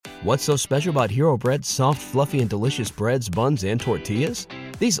What's so special about Hero Bread's soft, fluffy, and delicious breads, buns, and tortillas?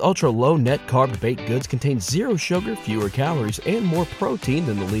 These ultra-low net-carb baked goods contain zero sugar, fewer calories, and more protein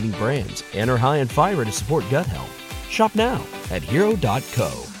than the leading brands, and are high in fiber to support gut health. Shop now at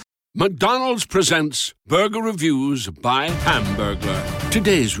Hero.co. McDonald's presents Burger Reviews by Hamburglar.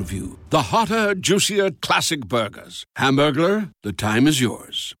 Today's review, the hotter, juicier classic burgers. Hamburglar, the time is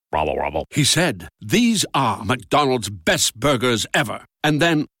yours. Rubble, rubble. He said, "These are McDonald's best burgers ever." And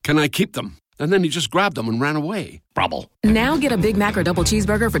then, "Can I keep them?" And then he just grabbed them and ran away. Rubble. Now get a Big Mac or double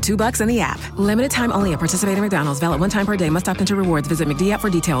cheeseburger for $2 in the app. Limited time only at participating McDonald's. Valid one time per day. Must opt into rewards. Visit McD app for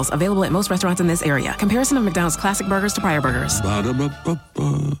details. Available at most restaurants in this area. Comparison of McDonald's classic burgers to prior burgers.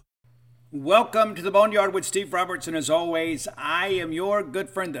 Ba-da-ba-ba-ba. Welcome to the Boneyard with Steve Robertson. As always, I am your good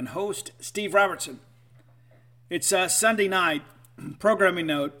friend and host, Steve Robertson. It's Sunday night. Programming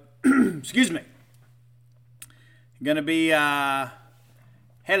note. Excuse me. Going to be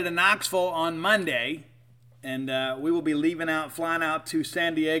headed to Knoxville on Monday, and we will be flying out to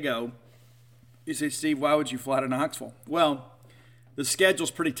San Diego. You say, Steve, why would you fly to Knoxville? Well, the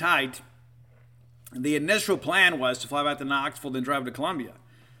schedule's pretty tight. The initial plan was to fly back to Knoxville, then drive to Columbia.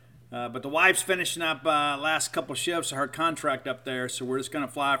 But the wife's finishing up last couple shifts of her contract up there, so we're just going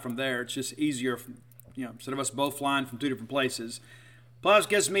to fly from there. It's just easier, instead of us both flying from two different places. Plus,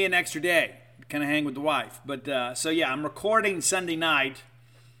 gives me an extra day to kind of hang with the wife. But I'm recording Sunday night.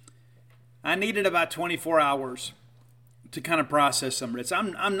 I needed about 24 hours to kind of process some of this.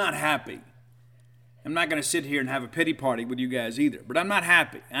 I'm not happy. I'm not going to sit here and have a pity party with you guys either, but I'm not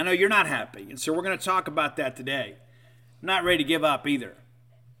happy. I know you're not happy, and so we're going to talk about that today. I'm not ready to give up either.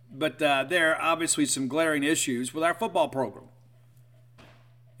 But there are obviously some glaring issues with our football program.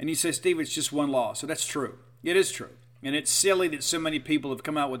 And you say, Steve, it's just one loss. So that's true. It is true. And it's silly that so many people have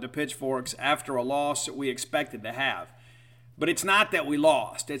come out with the pitchforks after a loss that we expected to have. But it's not that we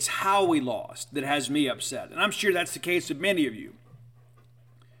lost. It's how we lost that has me upset. And I'm sure that's the case with many of you.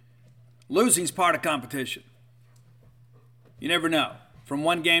 Losing's part of competition. You never know. From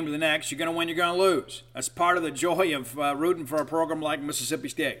one game to the next, you're going to win, you're going to lose. That's part of the joy of rooting for a program like Mississippi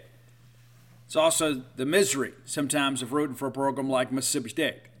State. It's also the misery sometimes of rooting for a program like Mississippi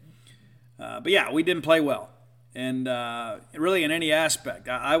State. We didn't play well. And really in any aspect.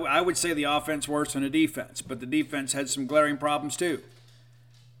 I would say the offense worse than the defense, but the defense had some glaring problems too.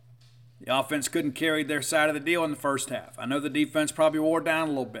 The offense couldn't carry their side of the deal in the first half. I know the defense probably wore down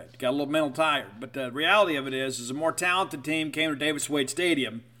a little bit, got a little mental tired, but the reality of it is a more talented team came to Davis-Wade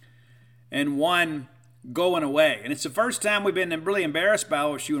Stadium and won going away. And it's the first time we've been really embarrassed by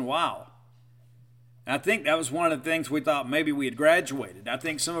LSU in a while. I think that was one of the things we thought maybe we had graduated. I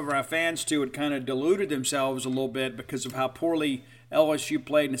think some of our fans, too, had kind of deluded themselves a little bit because of how poorly LSU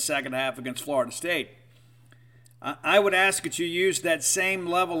played in the second half against Florida State. I would ask that you use that same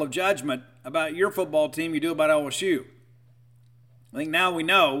level of judgment about your football team you do about LSU. I think now we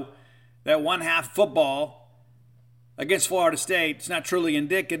know that one half football against Florida State is not truly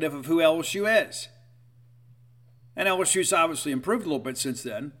indicative of who LSU is. And LSU's obviously improved a little bit since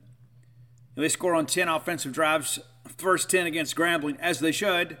then. They score on 10 offensive drives, first 10 against Grambling, as they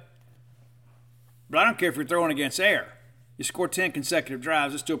should. But I don't care if you're throwing against air. You score 10 consecutive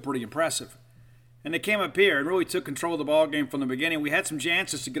drives, it's still pretty impressive. And they came up here and really took control of the ball game from the beginning. We had some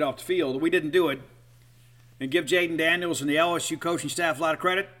chances to get off the field. We didn't do it. And give Jaden Daniels and the LSU coaching staff a lot of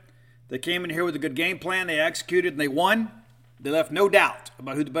credit. They came in here with a good game plan. They executed and they won. They left no doubt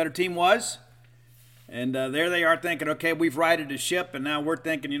about who the better team was. And there they are thinking, okay, we've righted the ship, and now we're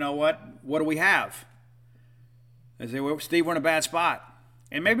thinking, you know what do we have? They say, well, Steve, we're in a bad spot.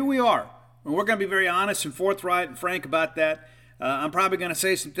 And maybe we are. And we're going to be very honest and forthright and frank about that. I'm probably going to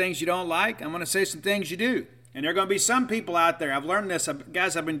say some things you don't like. I'm going to say some things you do. And there are going to be some people out there. I've learned this.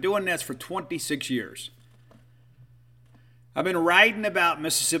 Guys, I've been doing this for 26 years. I've been writing about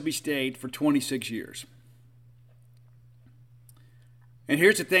Mississippi State for 26 years. And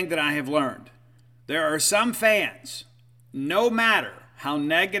here's the thing that I have learned. There are some fans, no matter how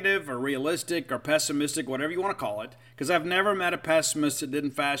negative or realistic or pessimistic, whatever you want to call it, because I've never met a pessimist that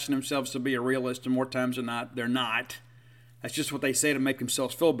didn't fashion themselves to be a realist, and more times than not, they're not. That's just what they say to make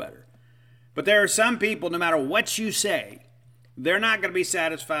themselves feel better. But there are some people, no matter what you say, they're not going to be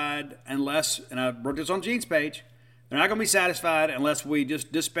satisfied unless, and I wrote this on Gene's page, they're not going to be satisfied unless we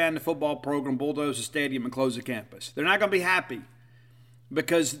just disband the football program, bulldoze the stadium, and close the campus. They're not going to be happy.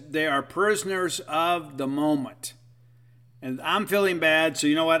 Because they are prisoners of the moment. And I'm feeling bad, so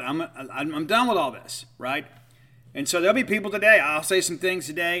you know what? I'm done with all this, right? And so there'll be people today, I'll say some things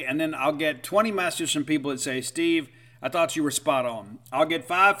today, and then I'll get 20 messages from people that say, Steve, I thought you were spot on. I'll get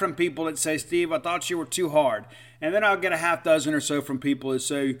 5 from people that say, Steve, I thought you were too hard. And then I'll get a half dozen or so from people that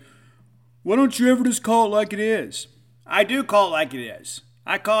say, why don't you ever just call it like it is? I do call it like it is.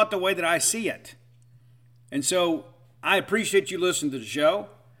 I call it the way that I see it. And so I appreciate you listening to the show.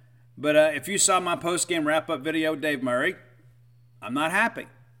 But if you saw my post-game wrap-up video with Dave Murray, I'm not happy.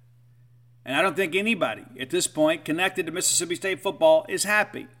 And I don't think anybody at this point connected to Mississippi State football is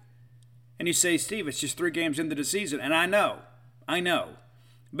happy. And you say, Steve, it's just 3 games into the season. And I know.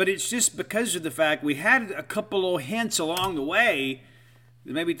 But it's just because of the fact we had a couple of hints along the way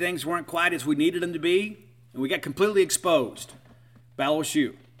that maybe things weren't quite as we needed them to be. And we got completely exposed by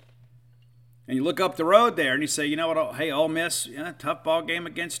LSU. And you look up the road there and you say, you know what, hey, Ole Miss, tough ball game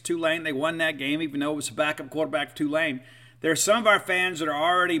against Tulane. They won that game even though it was a backup quarterback to Tulane. There are some of our fans that are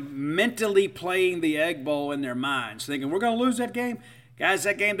already mentally playing the Egg Bowl in their minds, thinking, we're going to lose that game. Guys,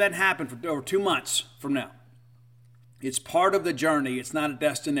 that game doesn't happen for over 2 months from now. It's part of the journey. It's not a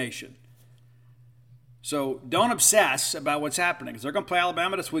destination. So don't obsess about what's happening because they're going to play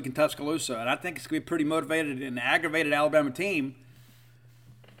Alabama this week in Tuscaloosa, and I think it's going to be a pretty motivated and aggravated Alabama team.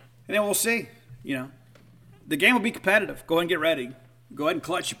 And then we'll see. The game will be competitive. Go ahead and get ready. Go ahead and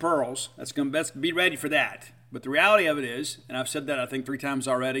clutch your pearls. That's going to be ready for that. But the reality of it is, and I've said that I think 3 times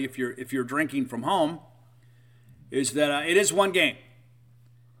already, if you're drinking from home, is that it is one game.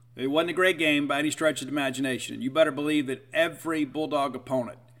 It wasn't a great game by any stretch of the imagination. And you better believe that every Bulldog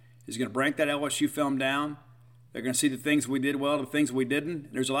opponent is going to break that LSU film down. They're going to see the things we did well, the things we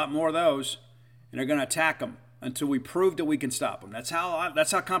didn't. There's a lot more of those. And they're going to attack them until we prove that we can stop them. That's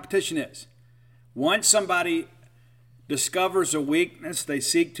how competition is. Once somebody discovers a weakness, they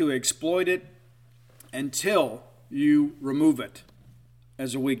seek to exploit it until you remove it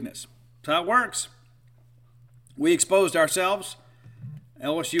as a weakness. That's how it works. We exposed ourselves.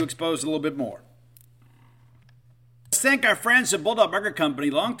 LSU exposed a little bit more. Let's thank our friends at Bulldog Burger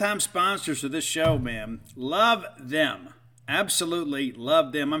Company, longtime sponsors of this show, man. Love them. Absolutely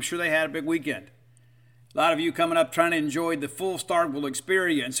love them. I'm sure they had a big weekend. A lot of you coming up trying to enjoy the full Starkville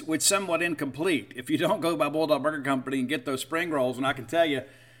experience, which is somewhat incomplete if you don't go by Bulldog Burger Company and get those spring rolls. And I can tell you,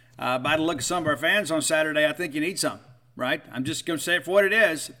 by the look of some of our fans on Saturday, I think you need some, right? I'm just going to say it for what it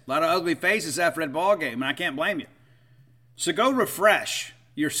is. A lot of ugly faces after that ball game, and I can't blame you. So go refresh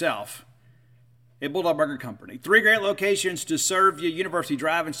yourself at Bulldog Burger Company. 3 great locations to serve you. University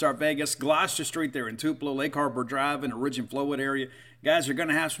Drive in Star Vegas, Gloucester Street there in Tupelo, Lake Harbor Drive in the Ridge and Flowwood area. Guys are going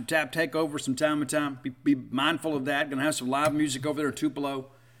to have some tap takeovers from time to time. Be mindful of that. Going to have some live music over there in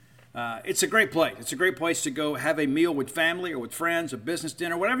Tupelo. It's a great place. It's a great place to go have a meal with family or with friends, a business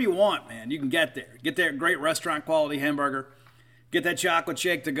dinner, whatever you want, man. You can get there. Get that great restaurant quality hamburger. Get that chocolate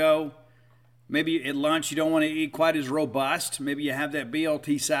shake to go. Maybe at lunch you don't want to eat quite as robust. Maybe you have that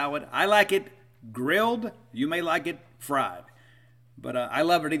BLT salad. I like it grilled. You may like it fried. But I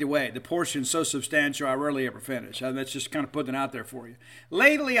love it either way. The portion's so substantial, I rarely ever finish. That's just kind of putting it out there for you.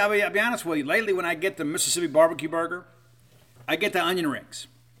 Lately, I'll be honest with you, lately when I get the Mississippi barbecue burger, I get the onion rings.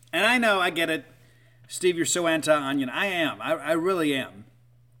 And I know, I get it. Steve, you're so anti-onion. I am. I really am.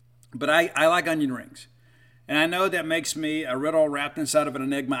 But I like onion rings. And I know that makes me a riddle wrapped inside of an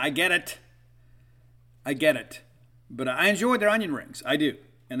enigma. I get it. But I enjoy their onion rings. I do.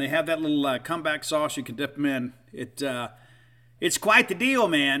 And they have that little comeback sauce you can dip them in. It's quite the deal,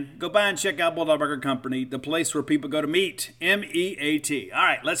 man. Go by and check out Bulldog Burger Company, the place where people go to meet. M-E-A-T. All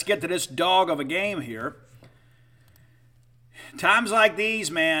right, let's get to this dog of a game here. Times like these,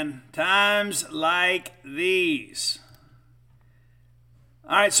 man. Times like these.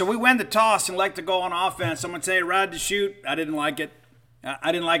 All right, so we win the toss and like to go on offense. I'm going to tell you, ride to shoot. I didn't like it.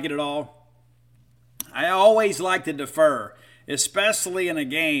 I didn't like it at all. I always like to defer, especially in a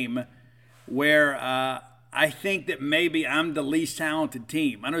game where I think that maybe I'm the least talented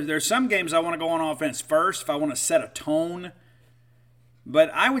team. I know there's some games I want to go on offense first if I want to set a tone.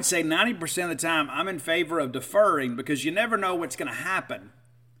 But I would say 90% of the time I'm in favor of deferring because you never know what's going to happen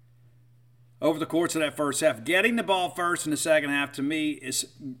over the course of that first half. Getting the ball first in the second half, to me,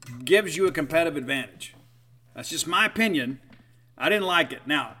 gives you a competitive advantage. That's just my opinion. I didn't like it.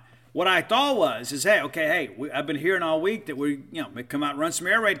 Now, what I thought is, I've been hearing all week that we come out and run some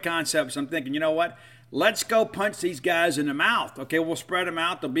air raid concepts. I'm thinking, you know what? Let's go punch these guys in the mouth. Okay, we'll spread them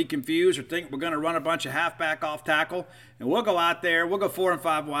out. They'll be confused or think we're going to run a bunch of halfback off tackle. And we'll go out there. We'll go 4 and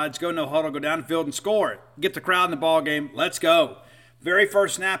 5 wides, go no huddle, go down the field and score it. Get the crowd in the ball game. Let's go. Very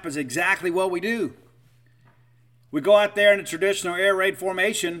first snap is exactly what we do. We go out there in the traditional air raid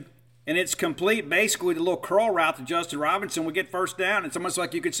formation, and it's complete basically the little curl route to Justin Robinson. We get first down. It's almost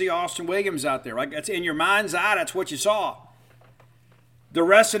like you could see Austin Williams out there. Right? That's in your mind's eye. That's what you saw. The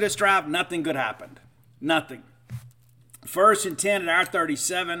rest of this drive, nothing good happened. Nothing. First and 10 at our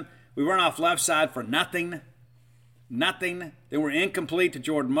 37. We run off left side for nothing. Then we're incomplete to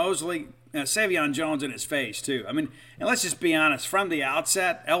Jordan Mosley. Savion Jones in his face, too. I mean, and let's just be honest. From the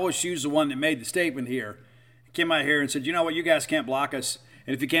outset, LSU's the one that made the statement here. He came out here and said, you know what, you guys can't block us.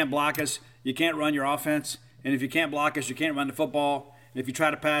 And if you can't block us, you can't run your offense. And if you can't block us, you can't run the football. And if you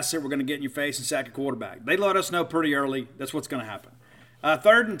try to pass it, we're going to get in your face and sack a quarterback. They let us know pretty early that's what's going to happen.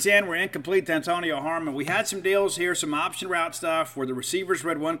 Third and 10, we're incomplete to Antonio Harmon. We had some deals here, some option route stuff where the receivers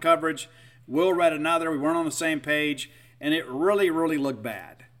read one coverage, Will read another. We weren't on the same page, and it really, really looked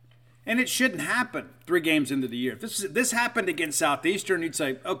bad. And it shouldn't happen 3 games into the year. If this happened against Southeastern, you'd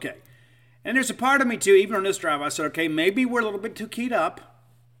say, okay. And there's a part of me, too, even on this drive, I said, okay, maybe we're a little bit too keyed up.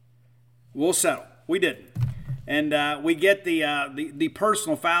 We'll settle. We didn't. And we get the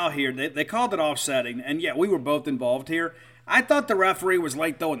personal foul here. They called it offsetting, and, yeah, we were both involved here. I thought the referee was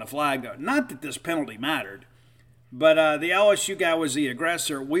late throwing the flag, though. Not that this penalty mattered. But the LSU guy was the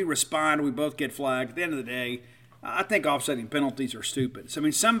aggressor. We respond. We both get flagged. At the end of the day, I think offsetting penalties are stupid. So, I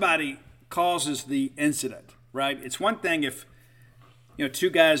mean, somebody causes the incident, right? It's one thing if, 2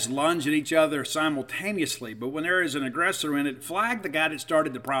 guys lunge at each other simultaneously, but when there is an aggressor in it, flag the guy that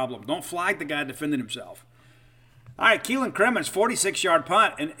started the problem. Don't flag the guy defending himself. All right, Keelan Crimmins, 46-yard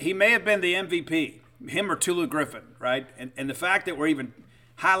punt, and he may have been the MVP, him or Tulu Griffin, right? And the fact that we're even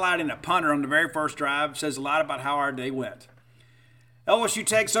highlighting a punter on the very first drive says a lot about how our day went. LSU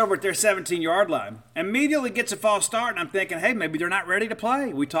takes over at their 17-yard line, immediately gets a false start, and I'm thinking, hey, maybe they're not ready to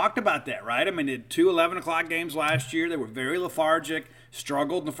play. We talked about that, right? I mean, they had 2 11 o'clock games last year. They were very lethargic,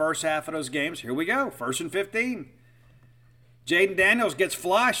 struggled in the first half of those games. Here we go, 1st and 15. Jaden Daniels gets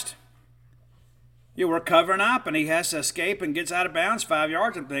flushed. We're covering up, and he has to escape and gets out of bounds 5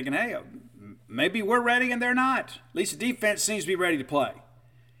 yards. I'm thinking, hey, maybe we're ready, and they're not. At least the defense seems to be ready to play.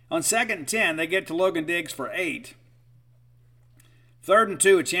 On 2nd and 10, they get to Logan Diggs for 8. 3rd and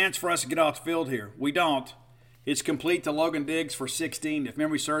 2, a chance for us to get off the field here. We don't. It's complete to Logan Diggs for 16. If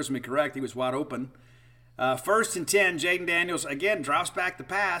memory serves me correct, he was wide open. 1st and 10, Jaden Daniels, again, drops back the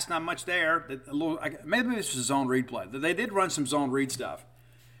pass. Not much there. Maybe this was a zone read play. They did run some zone read stuff.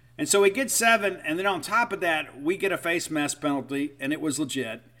 And so we get 7, and then on top of that, we get a face mask penalty, and it was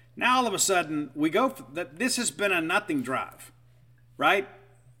legit. Now all of a sudden, we go this has been a nothing drive, right?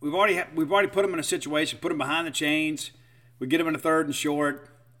 We've already put them in a situation, put them behind the chains. We get them in a 3rd and short.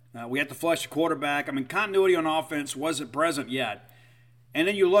 We have to flush the quarterback. I mean, continuity on offense wasn't present yet. And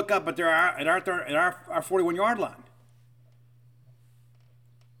then you look up at our 41-yard line.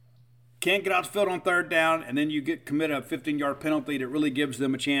 Can't get out the field on 3rd down, and then you commit a 15-yard penalty that really gives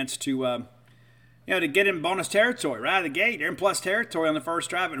them a chance to to get in bonus territory right out of the gate. They're in plus territory on the first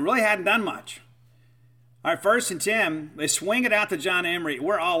drive and really hadn't done much. All right, 1st and 10. They swing it out to John Emery.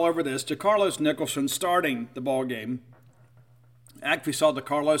 We're all over this. To Carlos Nicholson starting the ball game. Actually saw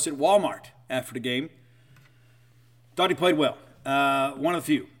DeCarlos at Walmart after the game. Thought he played well. One of the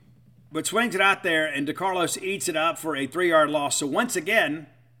few. But swings it out there, and DeCarlos eats it up for a 3-yard loss. So once again,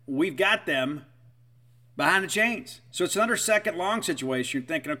 we've got them behind the chains. So it's another 2nd long situation. You're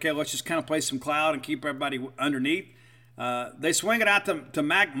thinking, okay, let's just kind of play some cloud and keep everybody underneath. They swing it out to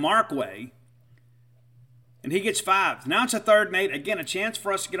Mac Markway, and he gets 5. Now it's a 3rd and 8. Again, a chance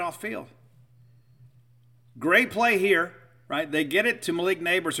for us to get off field. Great play here. Right, they get it to Malik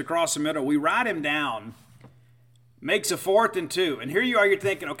Neighbors across the middle. We ride him down, makes a 4th and 2. And here you are, you're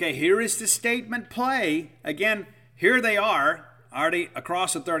thinking, okay, here is the statement play. Again, here they are, already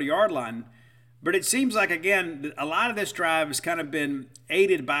across the 30-yard line. But it seems like, again, a lot of this drive has kind of been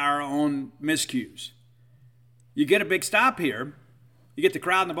aided by our own miscues. You get a big stop here. You get the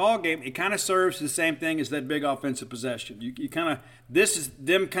crowd in the ball game. It kind of serves the same thing as that big offensive possession. You kind of, this is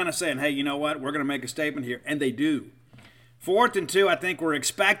them kind of saying, hey, you know what, we're going to make a statement here. And they do. 4th and 2, I think we're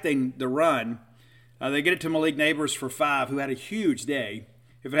expecting the run. They get it to Malik Neighbors for 5, who had a huge day.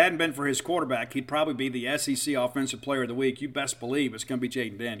 If it hadn't been for his quarterback, he'd probably be the SEC Offensive Player of the Week. You best believe it's going to be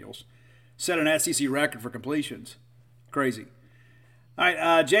Jaden Daniels. Set an SEC record for completions. Crazy. All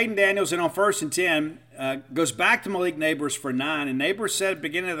right, Jaden Daniels, and on 1st and 10, goes back to Malik Neighbors for 9. And Neighbors said at the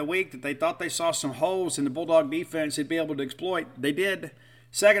beginning of the week that they thought they saw some holes in the Bulldog defense they'd be able to exploit. They did.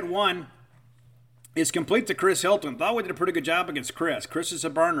 2nd 1. It's complete to Chris Hilton. Thought we did a pretty good job against Chris. Chris is a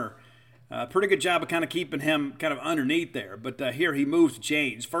burner. Pretty good job of kind of keeping him kind of underneath there. But here he moves to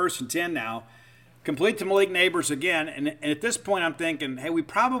chains. 1st and 10 now. Complete to Malik Neighbors again. And at this point I'm thinking, hey, we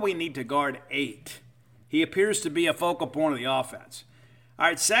probably need to guard 8. He appears to be a focal point of the offense. All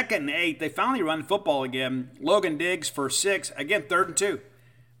right, 2nd and 8. They finally run the football again. Logan Diggs for 6. Again, 3rd and 2.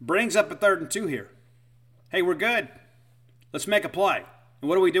 Brings up a 3rd and 2 here. Hey, we're good. Let's make a play. And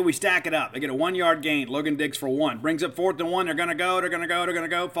what do? We stack it up. They get a 1 yard gain. Logan Diggs for 1. Brings up 4th and 1. They're going to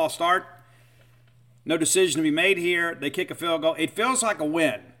go. False start. No decision to be made here. They kick a field goal. It feels like a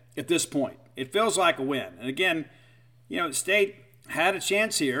win at this point. It feels like a win. And again, State had a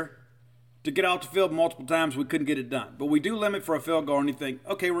chance here to get off the field multiple times. We couldn't get it done. But we do limit for a field goal and you think,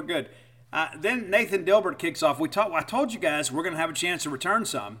 okay, we're good. Then Nathan Dilbert kicks off. I told you guys we're going to have a chance to return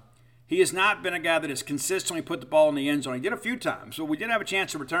some. He has not been a guy that has consistently put the ball in the end zone. He did a few times, but we did have a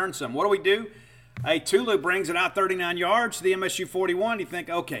chance to return some. What do? Tulu brings it out 39 yards to the MSU 41. You think,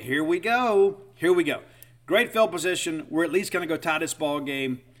 okay, here we go. Great field position. We're at least going to go tie this ball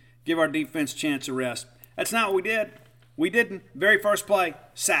game, give our defense a chance to rest. That's not what we did. We didn't. Very first play,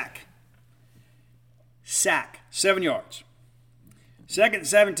 sack. 7 yards. 2nd and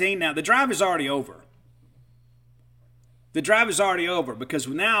 17. Now, the drive is already over. Because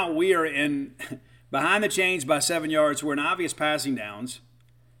now we are in behind the chains by 7 yards. We're in obvious passing downs.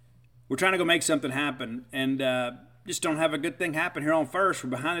 We're trying to go make something happen and just don't have a good thing happen here on first. We're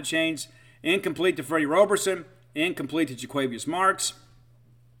behind the chains. Incomplete to Freddie Roberson. Incomplete to Jaquavius Marks.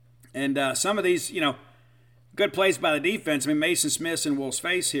 And some of these, good plays by the defense. Mason Smith's in Will's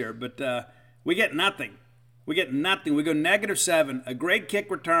face here. But we get nothing. We go -7. A great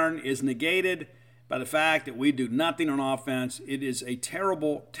kick return is negated by the fact that we do nothing on offense. It is a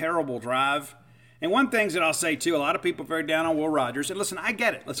terrible, terrible drive. And one thing that I'll say, too, a lot of people are very down on Will Rogers. And listen, I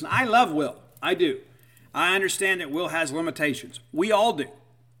get it. Listen, I love Will. I do. I understand that Will has limitations. We all do.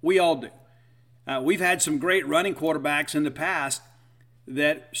 We've had some great running quarterbacks in the past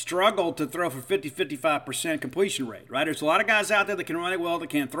that struggle to throw for 50-55% completion rate, right? There's a lot of guys out there that can run it well, that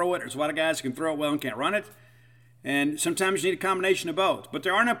can't throw it. There's a lot of guys that can throw it well and can't run it. And sometimes you need a combination of both. But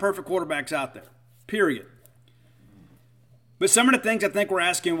there are no perfect quarterbacks out there. Period. But some of the things I think we're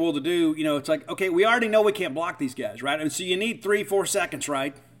asking Will to do, it's like, okay, we already know we can't block these guys, right? And so you need 3-4 seconds,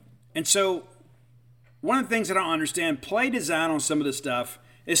 right? And so one of the things I don't understand, play design on some of this stuff,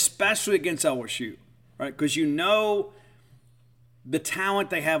 especially against LSU, right? Because the talent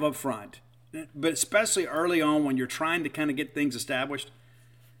they have up front, but especially early on when you're trying to kind of get things established.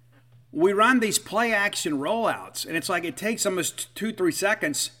 We run these play-action rollouts, and it's like it takes almost 2-3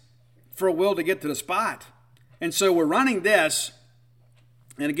 seconds for Will to get to the spot. And so we're running this,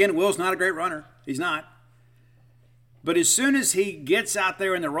 and again, Will's not a great runner. He's not. But as soon as he gets out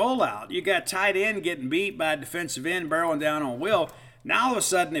there in the rollout, you got tight end getting beat by a defensive end barreling down on Will. Now all of a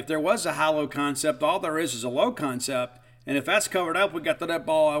sudden, if there was a high-low concept, all there is a low concept, and if that's covered up, we got to that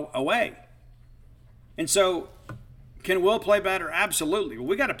ball away. And so can Will play better? Absolutely. But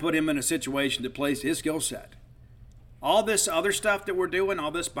we got to put him in a situation that plays his skill set. All this other stuff that we're doing, all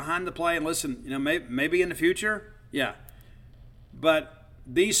this behind the play, and listen, maybe in the future, yeah. But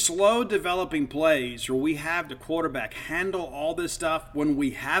these slow developing plays where we have the quarterback handle all this stuff when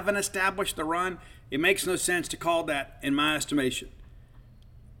we haven't established the run, it makes no sense to call that, in my estimation.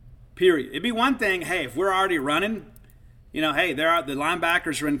 Period. It'd be one thing, hey, if we're already running, the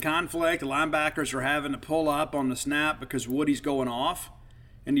linebackers are in conflict, the linebackers are having to pull up on the snap because Woody's going off,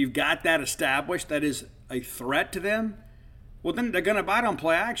 and you've got that established, that is a threat to them, well, then they're going to bite on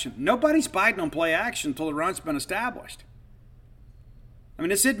play action. Nobody's biting on play action until the run's been established.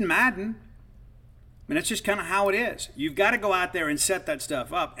 This isn't Madden. That's just kind of how it is. You've got to go out there and set that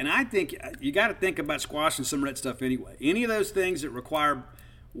stuff up. And I think you got to think about squashing some of that stuff anyway. Any of those things that require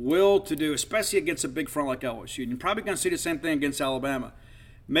Will to do, especially against a big front like LSU. And you're probably going to see the same thing against Alabama.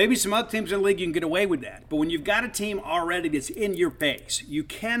 Maybe some other teams in the league you can get away with that. But when you've got a team already that's in your face, you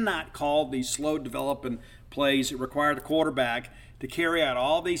cannot call these slow developing plays that require the quarterback to carry out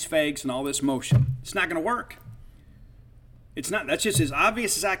all these fakes and all this motion. It's not going to work. It's not. That's just as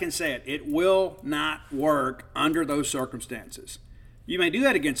obvious as I can say it. It will not work under those circumstances. You may do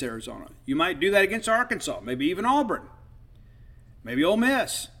that against Arizona. You might do that against Arkansas, maybe even Auburn, maybe Ole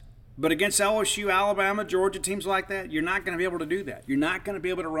Miss. But against LSU, Alabama, Georgia, teams like that, you're not going to be able to do that. You're not going to be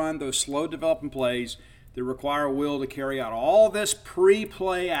able to run those slow developing plays that require Will to carry out all this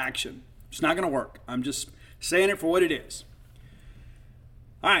pre-play action. It's not going to work. I'm just saying it for what it is.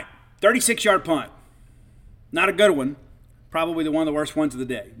 All right, 36-yard punt. Not a good one. Probably one of the worst ones of the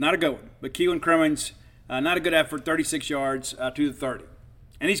day. Not a good one. But Keelan Crimmins, not a good effort, 36 yards to the 30.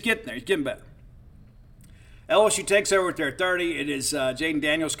 And he's getting there. He's getting better. LSU takes over at their 30. It is Jaden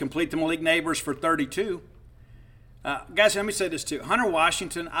Daniels complete to Malik Neighbors for 32. Guys, let me say this too. Hunter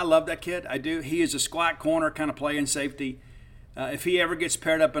Washington, I love that kid. I do. He is a squat corner kind of playing safety. If he ever gets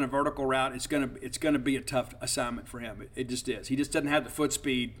paired up in a vertical route, it's gonna be a tough assignment for him. It just is. He just doesn't have the foot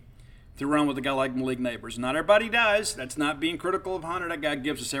speed to run with a guy like Malik Neighbors. Not everybody does. That's not being critical of Hunter. That guy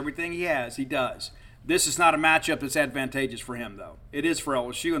gives us everything he has. He does. This is not a matchup that's advantageous for him, though. It is for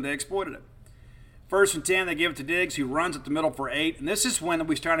LSU, and they exploited it. 1st and 10, they give it to Diggs, who runs at the middle for 8. And this is when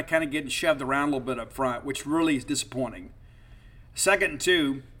we started kind of getting shoved around a little bit up front, which really is disappointing. 2nd and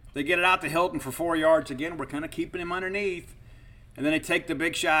 2, they get it out to Hilton for 4 yards. Again, we're kind of keeping him underneath. And then they take the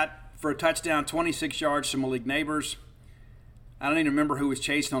big shot for a touchdown, 26 yards to Malik Neighbors. I don't even remember who was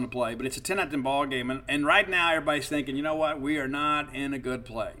chasing on the play, but it's a 10-0 ball game. And right now, everybody's thinking, you know what, we are not in a good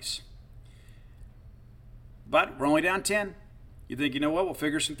place. But we're only down 10. You think, you know what, we'll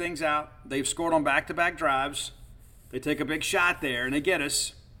figure some things out. They've scored on back-to-back drives. They take a big shot there, and they get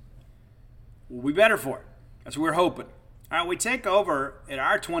us. We'll be better for it. That's what we're hoping. All right, we take over at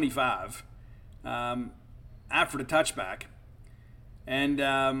our 25 after the touchback,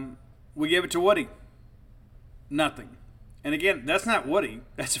 and we give it to Woody. Nothing. And again, that's not Woody.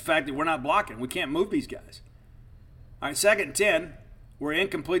 That's the fact that we're not blocking. We can't move these guys. All right, 2nd and 10. We're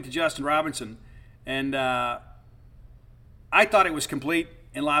incomplete to Justin Robinson. And I thought it was complete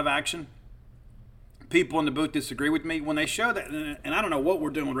in live action. People in the booth disagree with me. When they show that, and I don't know what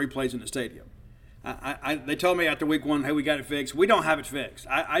we're doing with replays in the stadium. They told me after week 1, hey, we got it fixed. We don't have it fixed.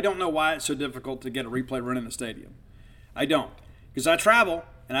 I don't know why it's so difficult to get a replay run in the stadium. I don't. Because I travel,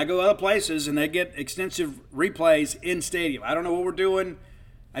 and I go other places, and they get extensive replays in stadium. I don't know what we're doing.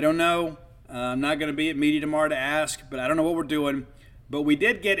 I don't know. I'm not going to be at media tomorrow to ask, but I don't know what we're doing. But we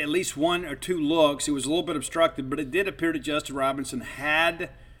did get at least 1 or 2 looks. It was a little bit obstructed, but it did appear that Justin Robinson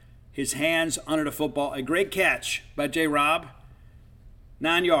had his hands under the football. A great catch by J. Rob.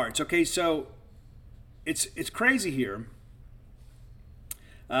 9 yards. Okay, so it's crazy here.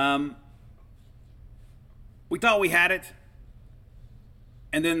 We thought we had it,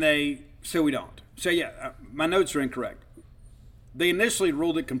 and then they say we don't. So, yeah, my notes are incorrect. They initially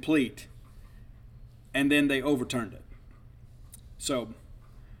ruled it complete, and then they overturned it. So,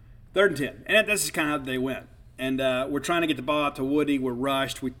 3rd and 10. And this is kind of how they went. And we're trying to get the ball out to Woody. We're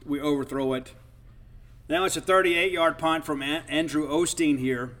rushed. We overthrow it. Now it's a 38-yard punt from Andrew Osteen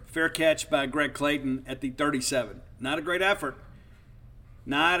here. Fair catch by Greg Clayton at the 37. Not a great effort.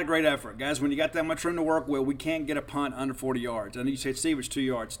 Not a great effort. Guys, when you got that much room to work with, we can't get a punt under 40 yards. I know you say, Steve, it's 2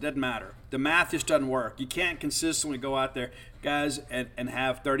 yards. Doesn't matter. The math just doesn't work. You can't consistently go out there, guys, and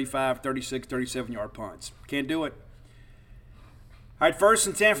have 35, 36, 37-yard punts. Can't do it. All right, 1st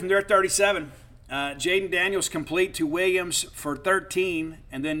and 10 from their 37. Jaden Daniels complete to Williams for 13,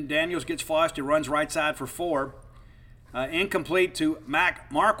 and then Daniels gets flushed. He runs right side for 4. Incomplete to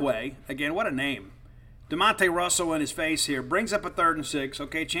Mac Markway. Again, what a name. DeMonte Russell in his face here. Brings up a 3rd and 6.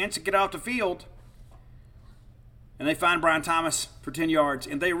 Okay, chance to get off the field. And they find Brian Thomas for 10 yards.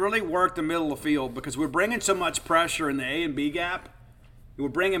 And they really work the middle of the field because we're bringing so much pressure in the A and B gap. We're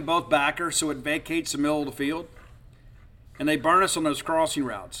bringing both backers so it vacates the middle of the field. And they burn us on those crossing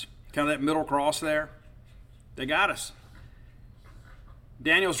routes. Kind of that middle cross there. They got us.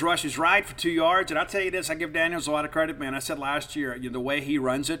 Daniels rushes right for 2 yards. And I'll tell you this, I give Daniels a lot of credit, man. I said last year, the way he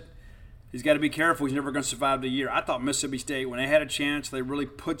runs it, he's got to be careful. He's never going to survive the year. I thought Mississippi State, when they had a chance, they really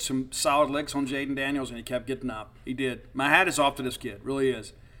put some solid licks on Jaden Daniels, and he kept getting up. He did. My hat is off to this kid. Really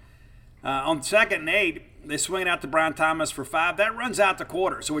is. On 2nd and 8, they swing it out to Brian Thomas for 5. That runs out the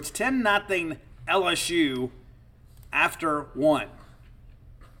quarter. So it's 10-0 LSU after 1.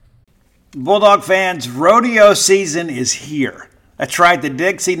 Bulldog fans, rodeo season is here. That's right, the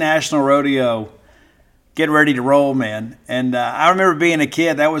Dixie National Rodeo. Get ready to roll, man. And I remember being a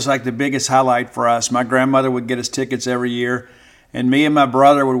kid, that was like the biggest highlight for us. My grandmother would get us tickets every year, and me and my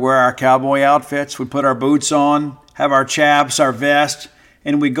brother would wear our cowboy outfits. We'd put our boots on, have our chaps, our vest,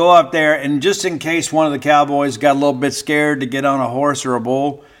 and we'd go up there, and just in case one of the cowboys got a little bit scared to get on a horse or a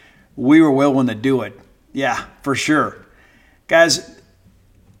bull, we were willing to do it. Yeah, for sure. Guys,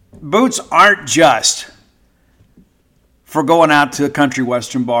 boots aren't just for going out to a country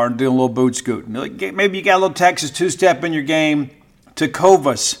western bar and doing a little boot scooting. Maybe you got a little Texas two-step in your game.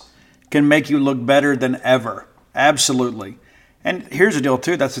 Tecovas can make you look better than ever. Absolutely. And here's the deal,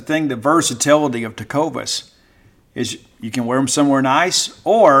 too. That's the thing, the versatility of Tecovas is you can wear them somewhere nice,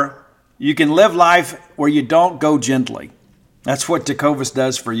 or you can live life where you don't go gently. That's what Tecovas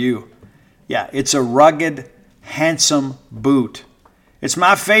does for you. Yeah, it's a rugged, handsome boot. It's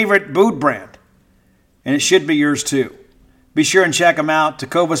my favorite boot brand, and it should be yours too. Be sure and check them out.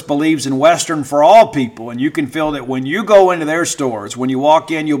 Tecovas believes in Western for all people, and you can feel that when you go into their stores. When you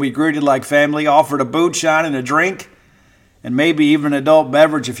walk in, you'll be greeted like family, offered a boot shine and a drink, and maybe even an adult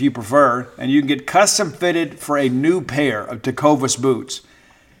beverage if you prefer, and you can get custom fitted for a new pair of Tecovas boots.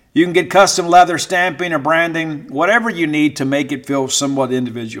 You can get custom leather stamping or branding, whatever you need to make it feel somewhat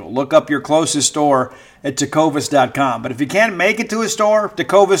individual. Look up your closest store at tecovas.com. But if you can't make it to a store,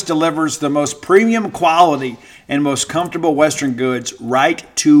 Tecovas delivers the most premium quality and most comfortable Western goods right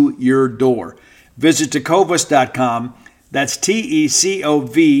to your door. Visit tecovas.com. That's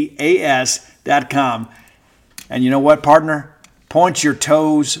TECOVAS.com. And you know what, partner? Point your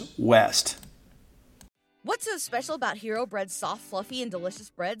toes west. What's so special about Hero Bread's soft, fluffy, and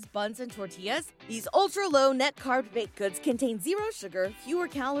delicious breads, buns, and tortillas? These ultra-low net-carb baked goods contain zero sugar, fewer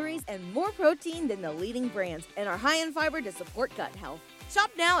calories, and more protein than the leading brands, and are high in fiber to support gut health.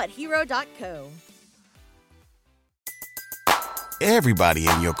 Shop now at hero.co. Everybody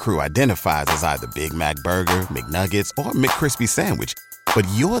in your crew identifies as either Big Mac Burger, McNuggets, or McCrispy Sandwich. But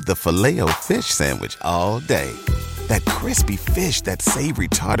you're the Filet-O-Fish Sandwich all day. That crispy fish, that savory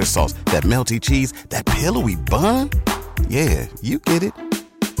tartar sauce, that melty cheese, that pillowy bun. Yeah, you get it.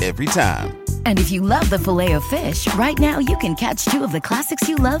 Every time. And if you love the Filet-O-Fish, right now you can catch two of the classics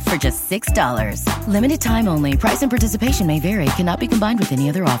you love for just $6. Limited time only. Price and participation may vary. Cannot be combined with any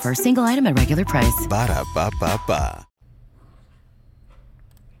other offer. Single item at regular price. Ba-da-ba-ba-ba.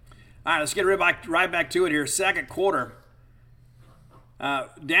 All right, let's get right back to it here. Second quarter.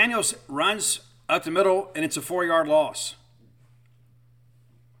 Daniels runs up the middle, and it's a 4-yard loss.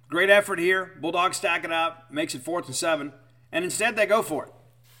 Great effort here. Bulldogs stack it up, makes it 4th and 7, and instead they go for it.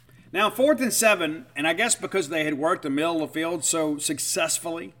 Now, 4th and 7, and I guess because they had worked the middle of the field so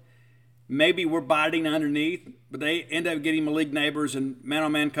successfully, maybe we're biting underneath, but they end up getting Malik Neighbors in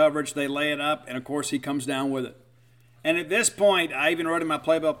man-on-man coverage. They lay it up, and, of course, he comes down with it. And at this point, I even wrote in my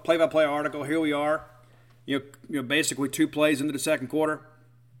play-by-play article, here we are, basically 2 plays into the second quarter.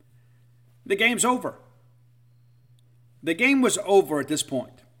 The game's over. The game was over at this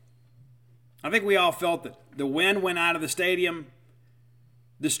point. I think we all felt it. The wind went out of the stadium.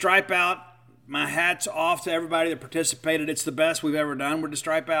 The stripe out, my hat's off to everybody that participated. It's the best we've ever done with the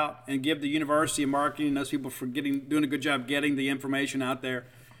stripe out, and give the University of Marketing and those people for doing a good job getting the information out there.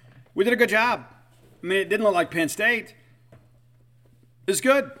 We did a good job. I mean, it didn't look like Penn State. It was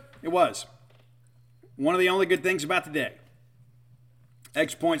good. It was. One of the only good things about the day.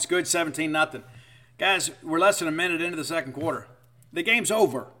 Extra points good, 17-0. Guys, we're less than a minute into the second quarter. The game's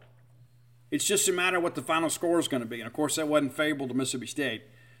over. It's just a matter of what the final score is going to be. And, of course, that wasn't favorable to Mississippi State.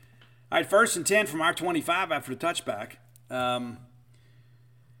 All right, 1st and 10 from our 25 after the touchback.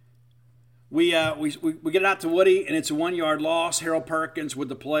 We get it out to Woody, and it's a 1-yard loss. Harold Perkins with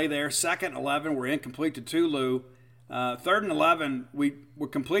the play there. 2nd and 11, we're incomplete to Tulu. 3rd and 11, we were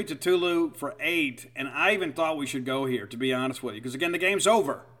complete to Tulu for 8, and I even thought we should go here, to be honest with you, because, again, the game's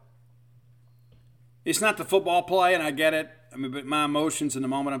over. It's not the football play, and I get it. I mean, but my emotions in the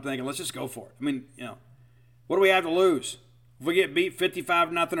moment, I'm thinking, let's just go for it. I mean, what do we have to lose? If we get beat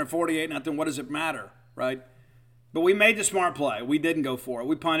 55-0 or 48-0, what does it matter, right? But we made the smart play. We didn't go for it.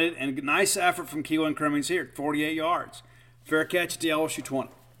 We punted, and a nice effort from Keelan Crimmins here, 48 yards. Fair catch at the LSU 20.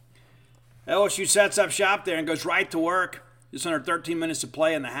 LSU sets up shop there and goes right to work. Just under 13 minutes to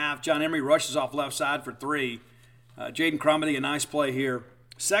play in the half. John Emery rushes off left side for 3. Jaden Crumedy, a nice play here.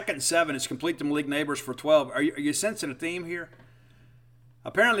 2nd and 7, it's complete to Malik Neighbors for 12. Are you sensing a theme here?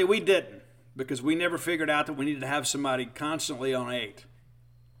 Apparently we didn't, because we never figured out that we needed to have somebody constantly on 8.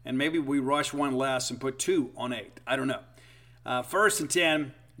 And maybe we rush one less and put 2 on 8. I don't know. 1st and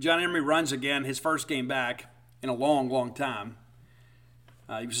 10, John Emery runs again, his first game back in a long, long time.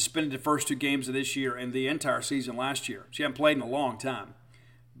 He was suspended the first 2 games of this year and the entire season last year. So he hadn't played in a long time.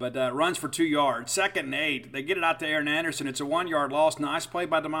 But runs for 2 yards. 2nd and 8, they get it out to Aaron Anderson. It's a 1-yard loss. Nice play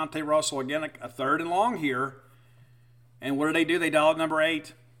by DeMonte Russell. Again, a 3rd and long here. And what do? They dial up number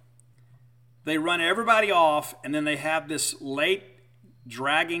 8. They run everybody off, and then they have this late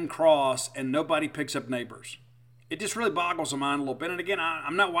dragging cross, and nobody picks up Neighbors. It just really boggles the mind a little bit. And again,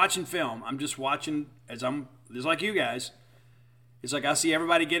 I'm not watching film. I'm just watching just like you guys. It's like I see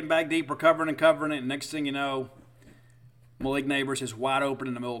everybody getting back deep, recovering and covering it, and next thing you know, Malik Neighbors is wide open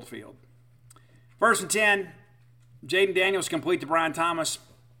in the middle of the field. 1st and 10, Jaden Daniels complete to Brian Thomas.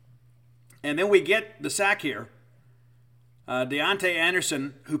 And then we get the sack here. Deontay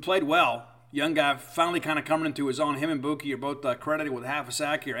Anderson, who played well, young guy, finally kind of coming into his own. Him and Buki are both credited with half a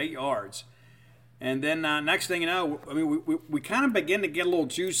sack here, 8 yards. And then next thing you know, I mean, we kind of begin to get a little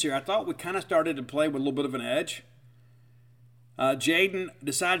juice here. I thought we kind of started to play with a little bit of an edge. Jaden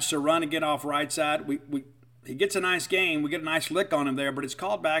decides to run and get off right side. He gets a nice gain. We get a nice lick on him there, but it's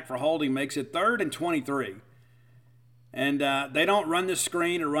called back for holding. Makes it 3rd and 23. And they don't run the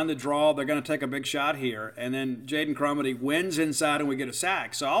screen or run the draw. They're going to take a big shot here. And then Jaden Crumedy wins inside and we get a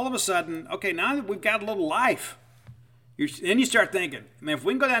sack. So all of a sudden, okay, now that we've got a little life. Then you start thinking, man, if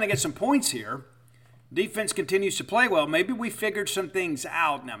we can go down and get some points here, defense continues to play well, maybe we figured some things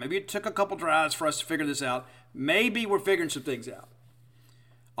out now. Maybe it took a couple drives for us to figure this out. Maybe we're figuring some things out.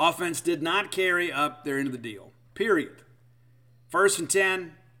 Offense did not carry up their end of the deal, period. 1st and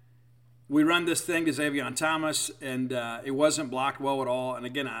 10, we run this thing to Xavier Thomas, and it wasn't blocked well at all. And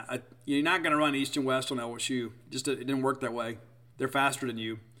again, you're not going to run east and west on LSU. It didn't work that way. They're faster than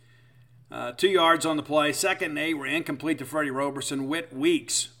you. 2 yards on the play. 2nd and 8 were incomplete to Freddie Roberson.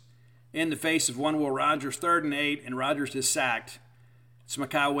 Weeks in the face of one Will Rogers. 3rd and 8, and Rogers is sacked. It's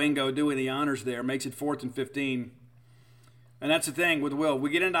Mekhi Wingo doing the honors there. Makes it 4th and 15. And that's the thing with Will. We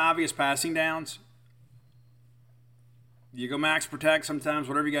get into obvious passing downs. You go max protect sometimes,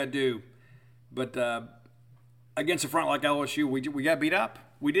 whatever you got to do. But against a front like LSU, we got beat up.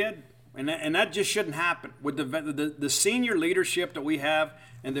 We did. And that just shouldn't happen. With the senior leadership that we have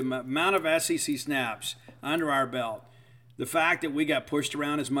and the amount of SEC snaps under our belt, the fact that we got pushed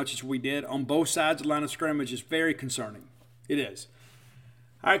around as much as we did on both sides of the line of scrimmage is very concerning. It is.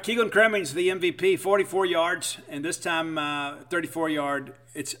 All right, Keelan Cremings, the MVP, 44 yards, and this time 34-yard.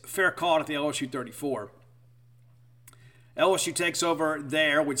 It's fair call at the LSU 34. LSU takes over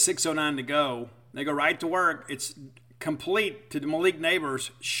there with 6:09 to go. They go right to work. It's complete to Malik Neighbors.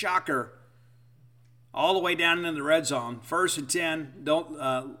 Shocker. All the way down into the red zone. 1st and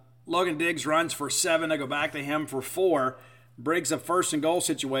 10. Logan Diggs runs for 7. They go back to him for 4. Briggs a 1st and goal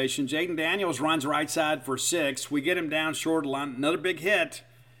situation. Jaden Daniels runs right side for 6. We get him down short line. Another big hit.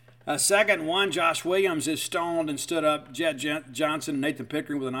 2nd and 1. Josh Williams is stoned and stood up. Jet Johnson and Nathan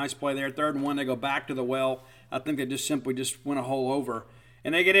Pickering with a nice play there. 3rd and 1. They go back to the well. I think they just simply went a hole over.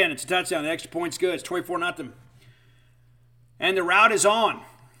 And they get in. It's a touchdown. The extra point's good. It's 24-0. And the route is on.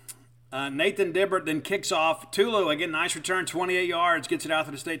 Nathan Dibbert then kicks off. Tulu, again, nice return, 28 yards, gets it out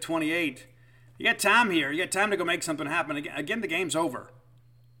to the state 28. You got time here. You got time to go make something happen. Again, the game's over.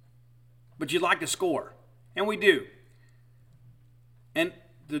 But you'd like to score. And we do. And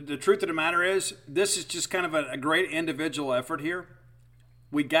the truth of the matter is, this is just kind of a great individual effort here.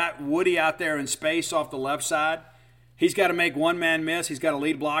 We got Woody out there in space off the left side. He's got to make one man miss. He's got a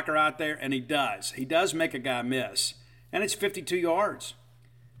lead blocker out there, and he does. He does make a guy miss. And it's 52 yards.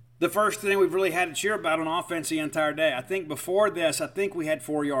 The first thing we've really had to cheer about on offense the entire day. I think before this, we had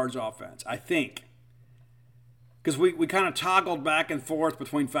 4 yards offense. I think. Because we kind of toggled back and forth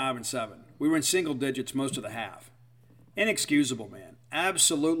between 5 and 7. We were in single digits most of the half. Inexcusable, man.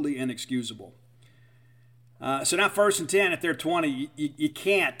 Absolutely inexcusable. So now 1st and 10 at their 20. You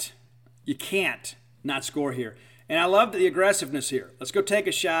can't not score here. And I love the aggressiveness here. Let's go take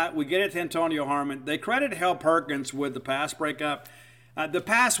a shot. We get it to Antonio Harmon. They credit Hal Perkins with the pass breakup. The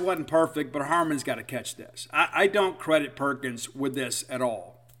pass wasn't perfect, but Harmon's got to catch this. I don't credit Perkins with this at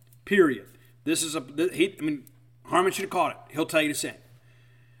all. Period. Harmon should have caught it. He'll tell you the same.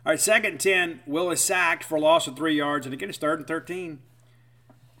 All right, 2nd and 10. Will is sacked for a loss of 3 yards. And again, it's 3rd and 13.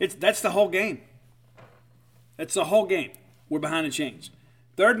 That's the whole game. That's the whole game. We're behind the chains.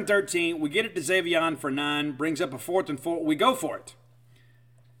 3rd and 13. We get it to Xavier for 9. Brings up a 4th and 4. We go for it.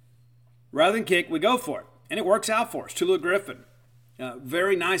 Rather than kick, we go for it. And it works out for us. Tulu Griffin.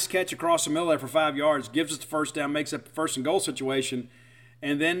 Very nice catch across the middle there for 5 yards. Gives us the first down. Makes up the 1st and goal situation.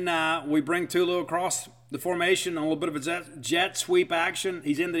 And then we bring Tulu across the formation on a little bit of a jet sweep action.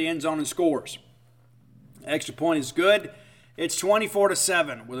 He's into the end zone and scores. Extra point is good. It's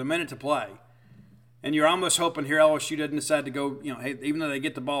 24-7 with a minute to play. And you're almost hoping here LSU doesn't decide to go, hey, even though they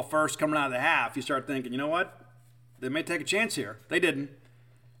get the ball first coming out of the half, you start thinking, you know what? They may take a chance here. They didn't.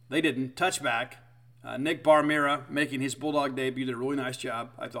 Touchback. Nick Barmira making his Bulldog debut did a really nice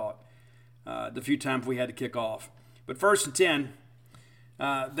job, I thought, the few times we had to kick off. But 1st and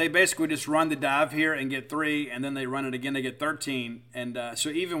 10, they basically just run the dive here and get 3, and then they run it again. They get 13. And so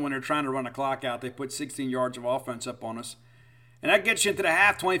even when they're trying to run a clock out, they put 16 yards of offense up on us. And that gets you into the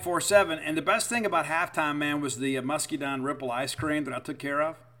half 24-7. And the best thing about halftime, man, was the Muscadine Ripple ice cream that I took care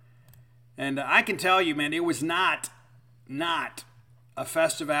of. And I can tell you, man, it was not a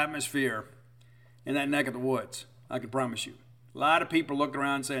festive atmosphere in that neck of the woods. I can promise you. A lot of people looking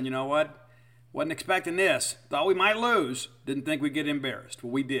around saying, you know what? Wasn't expecting this. Thought we might lose. Didn't think we'd get embarrassed.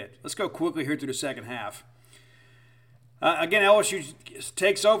 Well, we did. Let's go quickly here through the second half. Again, LSU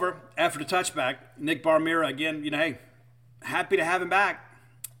takes over after the touchback. Nick Barmira, again, hey, happy to have him back.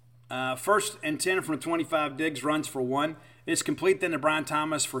 1st and 10 from the 25. Diggs runs for 1. It's complete then to Brian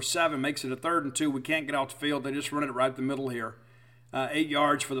Thomas for 7. Makes it a 3rd and 2. We can't get off the field. They just run it right the middle here. 8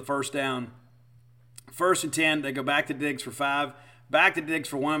 yards for the first down. 1st and 10. They go back to Diggs for 5. Back to Diggs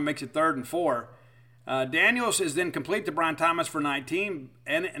for 1. Makes it 3rd and 4. Daniels is then complete to Brian Thomas for 19,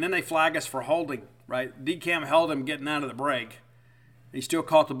 and then they flag us for holding, right? DCAM held him getting out of the break. He still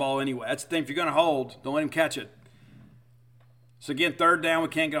caught the ball anyway. That's the thing. If you're going to hold, don't let him catch it. So, again, third down, we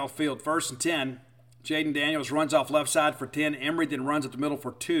can't get off field. 1st and 10. Jaden Daniels runs off left side for 10. Emery then runs at the middle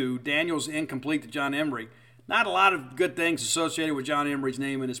for 2. Daniels incomplete to John Emery. Not a lot of good things associated with John Emery's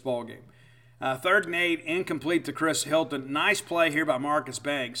name in this ballgame. 3rd and 8, incomplete to Chris Hilton. Nice play here by Marcus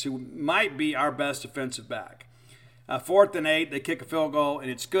Banks, who might be our best defensive back. 4th and 8, they kick a field goal, and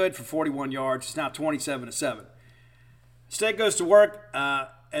it's good for 41 yards. It's now 27-7. State goes to work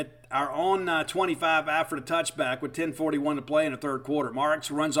at our own 25 after the touchback with 10:41 to play in the third quarter.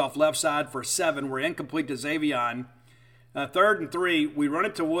 Marks runs off left side for 7. We're incomplete to Xavion. 3rd and 3, we run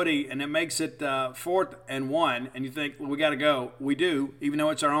it to Woody, and it makes it 4th and 1. And you think, well, we got to go. We do, even though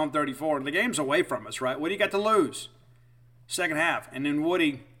it's our own 34. The game's away from us, right? What do you got to lose? Second half. And then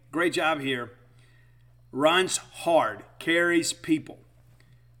Woody, great job here, runs hard, carries people,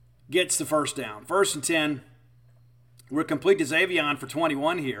 gets the first down. 1st and 10. We're complete to Xavion for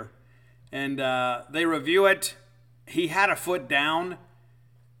 21 here. And they review it. He had a foot down,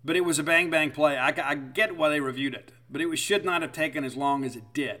 but it was a bang-bang play. I get why they reviewed it, but it should not have taken as long as it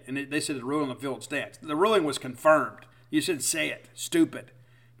did. And they said the ruling on the field stands. The ruling was confirmed. You should say it. Stupid.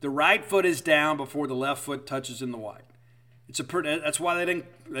 The right foot is down before the left foot touches in the white. That's why they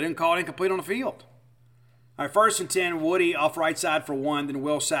didn't call it incomplete on the field. All right, 1st and 10, Woody off right side for 1, then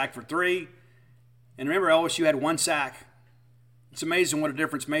Will sack for 3. And remember, LSU had 1 sack. It's amazing what a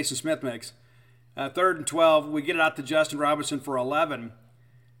difference Mason Smith makes. 3rd and 12, we get it out to Justin Robinson for 11.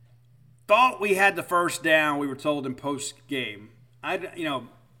 Thought we had the first down, we were told in post-game.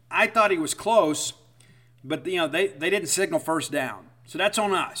 I thought he was close, but they didn't signal first down. So that's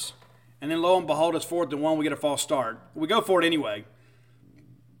on us. And then lo and behold, it's 4th and 1, we get a false start. We go for it anyway.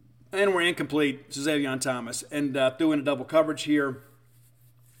 And we're incomplete to Xavion Thomas. And threw in a double coverage here.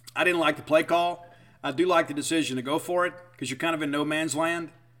 I didn't like the play call. I do like the decision to go for it because you're kind of in no man's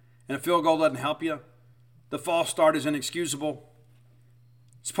land, and a field goal doesn't help you. The false start is inexcusable.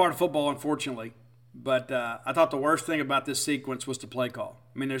 It's part of football, unfortunately. But I thought the worst thing about this sequence was the play call.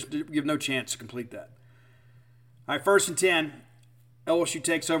 I mean, you have no chance to complete that. All right, 1st and 10. LSU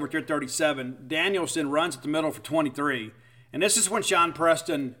takes over at their 37. Danielson runs at the middle for 23. And this is when Sean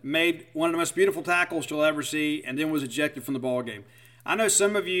Preston made one of the most beautiful tackles you'll ever see and then was ejected from the ballgame. I know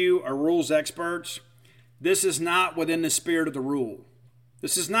some of you are rules experts. This is not within the spirit of the rule.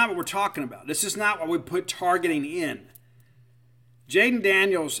 This is not what we're talking about. This is not what we put targeting in. Jaden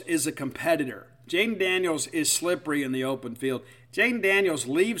Daniels is a competitor. Jaden Daniels is slippery in the open field. Jaden Daniels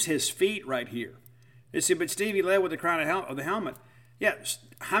leaves his feet right here. They say, but Stevie led with the crown of the helmet. Yeah,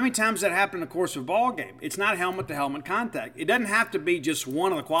 how many times does that happen in the course of a ball game? It's not helmet-to-helmet contact. It doesn't have to be just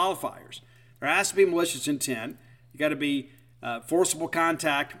one of the qualifiers. There has to be malicious intent. You got to be forcible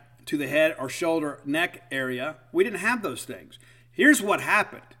contact to the head or shoulder, neck area. We didn't have those things. Here's what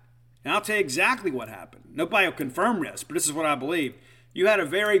happened. And I'll tell you exactly what happened. Nobody will confirm this, but this is what I believe. You had a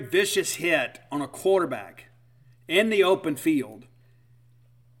very vicious hit on a quarterback in the open field.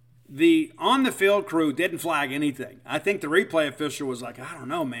 The on-the-field crew didn't flag anything. I think the replay official was like, I don't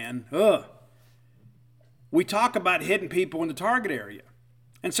know, man. Ugh. We talk about hitting people in the target area.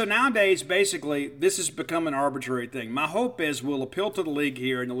 And so nowadays, basically, this has become an arbitrary thing. My hope is we'll appeal to the league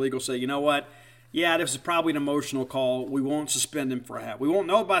here, and the league will say, you know what? Yeah, this is probably an emotional call. We won't suspend him for a half. We won't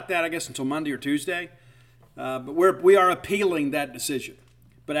know about that, I guess, until Monday or Tuesday. But we are appealing that decision.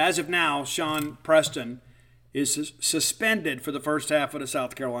 But as of now, Sean Preston is suspended for the first half of the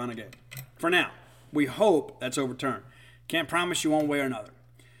South Carolina game. For now. We hope that's overturned. Can't promise you one way or another.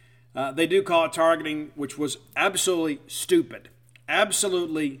 They do call it targeting, which was absolutely stupid.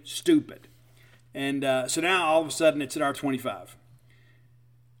 Absolutely stupid. And so now all of a sudden it's at our 25.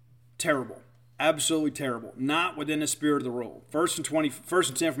 Terrible. Absolutely terrible. Not within the spirit of the rule. First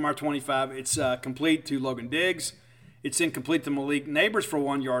and 10 from our 25. It's complete to Logan Diggs. It's incomplete to Malik Neighbors for a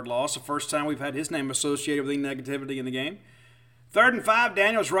 1-yard loss. The first time we've had his name associated with any negativity in the game. 3rd and 5.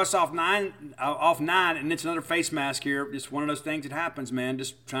 Daniels rush off 9, and it's another face mask here. Just one of those things that happens, man.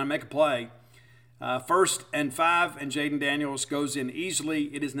 Just trying to make a play. 1st and 5, and Jaden Daniels goes in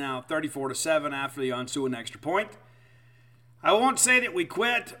easily. It is now 34-7 after the ensuing extra point. I won't say that we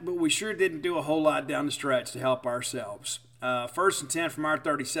quit, but we sure didn't do a whole lot down the stretch to help ourselves. 1st and 10 from our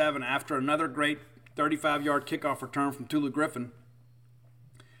 37 after another great 35-yard kickoff return from Tulu Griffin.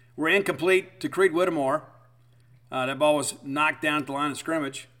 We're incomplete to Creed Whittemore. That ball was knocked down at the line of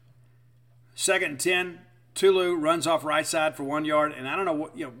scrimmage. 2nd and 10. Tulu runs off right side for 1 yard, and I don't know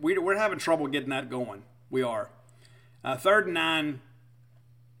what we're having trouble getting that going. We are. 3rd and 9.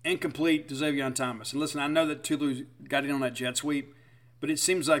 incomplete to Xavier Thomas. And listen, I know that Tulu got in on that jet sweep, but it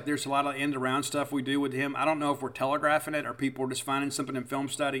seems like there's a lot of end-around stuff we do with him. I don't know if we're telegraphing it or people are just finding something in film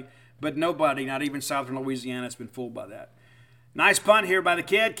study, but nobody, not even Southern Louisiana, has been fooled by that. Nice punt here by the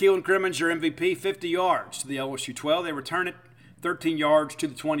kid. Keelan Crimmins, your MVP, 50 yards to the LSU 12. They return it 13 yards to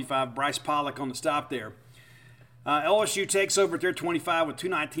the 25. Bryce Pollock on the stop there. LSU takes over at their 25 with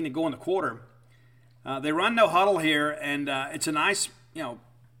 2:19 to go in the quarter. They run no huddle here, and it's a nice,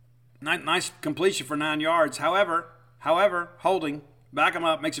 nice completion for 9 yards. However, holding, back him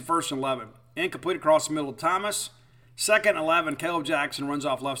up, makes it 1st and 11. Incomplete across the middle of Thomas. 2nd and 11, Caleb Jackson runs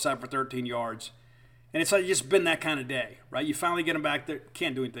off left side for 13 yards. And it's like just been that kind of day, right? You finally get him back there,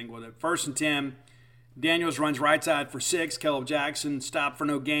 can't do anything with it. 1st and 10, Daniels runs right side for 6. Caleb Jackson stopped for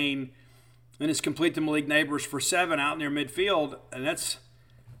no gain. And it's complete to Malik Neighbors for 7 out near midfield. And that's,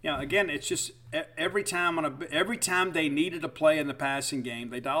 again, it's just every time they needed a play in the passing game,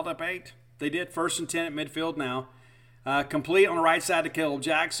 they dialed up 8. They did. 1st and 10 at midfield now. Complete on the right side to Caleb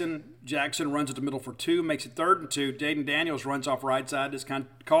Jackson. Jackson runs at the middle for 2, makes it 3rd and 2. Dayton Daniels runs off right side. This kind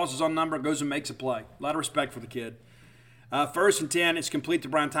of calls his own number, goes and makes a play. A lot of respect for the kid. 1st and 10, it's complete to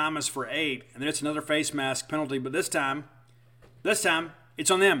Brian Thomas for 8. And then it's another face mask penalty, but this time,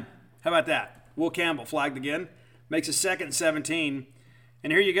 it's on them. How about that? Will Campbell flagged again. Makes it 2nd and 17.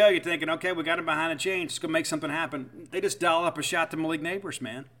 And here you go. You're thinking, okay, we got him behind a chain. It's going to make something happen. They just dial up a shot to Malik Neighbors,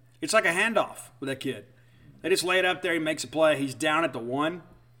 man. It's like a handoff with that kid. They just lay it up there. He makes a play. He's down at the 1.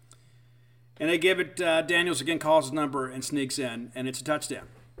 And they give it, Daniels again calls his number and sneaks in, and it's a touchdown.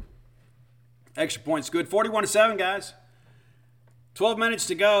 Extra points good. 41-7, guys. 12 minutes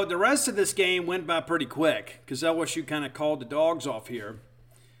to go. The rest of this game went by pretty quick because LSU kind of called the dogs off here.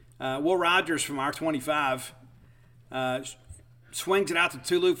 Will Rogers from our 25 swings it out to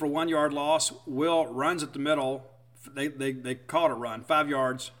Tulu for a 1-yard loss. Will runs at the middle. They call it a run, 5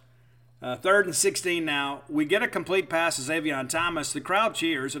 yards. 3rd and 16 now. We get a complete pass to Xavier Thomas. The crowd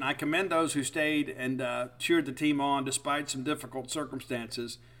cheers, and I commend those who stayed and cheered the team on despite some difficult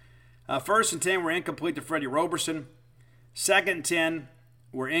circumstances. 1st and 10, we're incomplete to Freddie Roberson. 2nd and 10,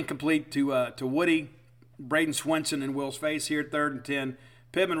 we're incomplete to Woody. Braden Swenson in Will's face here. 3rd and 10.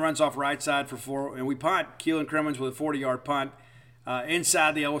 Pittman runs off right side for 4, and we punt. Keelan Crimmins with a 40-yard punt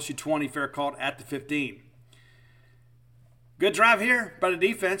inside the LSU 20, fair caught at the 15. Good drive here by the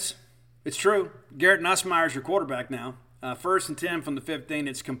defense. It's true. Garrett Nussmeier is your quarterback now. 1st and 10 from the 15.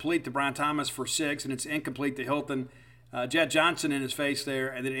 It's complete to Brian Thomas for 6, and it's incomplete to Hilton. Jet Johnson in his face there,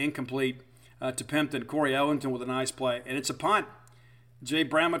 and then incomplete to Pimpton. Corey Ellington with a nice play. And it's a punt. Jay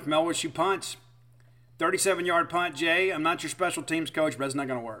Bramlett from LSU punts. 37-yard punt, Jay. I'm not your special teams coach, but that's not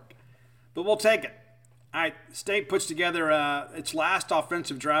going to work. But we'll take it. All right, State puts together its last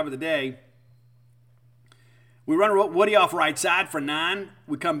offensive drive of the day. We run Woody off right side for 9.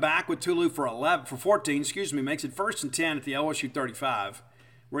 We come back with Tulu for 14, makes it 1st and 10 at the LSU 35.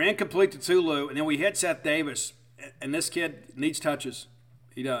 We're incomplete to Tulu, and then we hit Seth Davis, and this kid needs touches.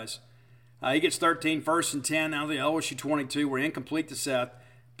 He does. He gets 13, 1st and 10 out of the LSU 22. We're incomplete to Seth.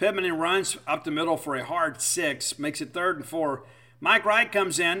 Pittman then runs up the middle for a hard 6, makes it 3rd and 4. Mike Wright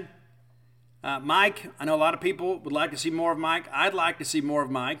comes in. Mike, I know a lot of people would like to see more of Mike. I'd like to see more of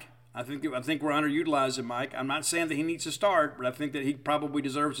Mike. I think we're underutilizing Mike. I'm not saying that he needs to start, but I think that he probably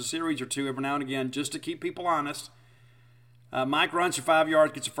deserves a series or two every now and again just to keep people honest. Mike runs for 5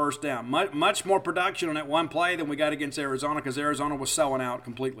 yards, gets a 1st down. Much more production on that one play than we got against Arizona because Arizona was selling out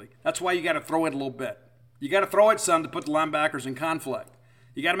completely. That's why you got to throw it a little bit. You got to throw it some to put the linebackers in conflict.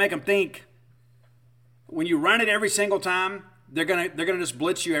 You got to make them think. When you run it every single time, they're gonna just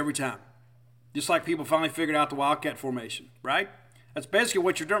blitz you every time. Just like people finally figured out the Wildcat formation, right? That's basically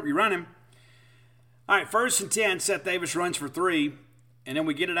what you're doing. You run him. All right, 1st and 10, Seth Davis runs for 3, and then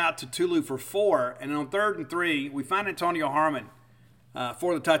we get it out to Tulu for 4. And then on 3rd and 3, we find Antonio Harmon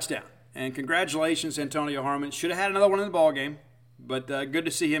for the touchdown. And congratulations, Antonio Harmon. Should have had another one in the ballgame, but good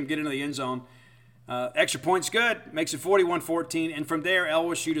to see him get into the end zone. Extra points good, makes it 41-14. And from there,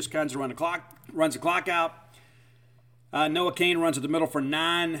 LSU just kind of runs the clock out. Noah Kane runs at the middle for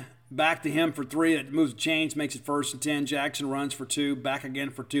 9. Back to him for 3. That moves the chains, makes it 1st and 10. Jackson runs for 2. Back again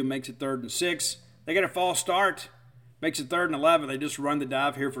for 2, makes it 3rd and 6. They get a false start, makes it 3rd and 11. They just run the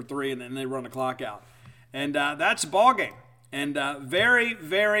dive here for 3, and then they run the clock out. And that's a ball game. And very,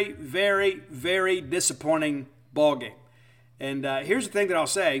 very, very, very disappointing ball game. And here's the thing that I'll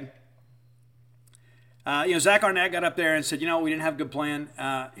say. Zach Arnett got up there and said, we didn't have a good plan.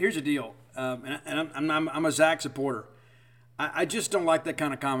 Here's the deal. And I'm a Zach supporter. I just don't like that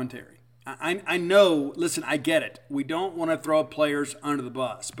kind of commentary. I know, listen, I get it. We don't want to throw players under the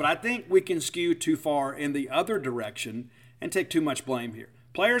bus. But I think we can skew too far in the other direction and take too much blame here.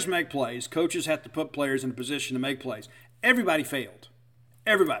 Players make plays. Coaches have to put players in a position to make plays. Everybody failed.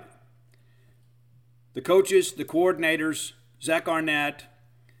 Everybody. The coaches, the coordinators, Zach Arnett,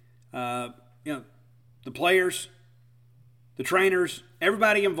 the players, the trainers,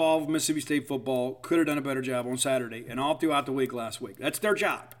 everybody involved in Mississippi State football could have done a better job on Saturday and all throughout the week last week. That's their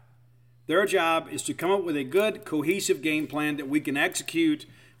job. Their job is to come up with a good, cohesive game plan that we can execute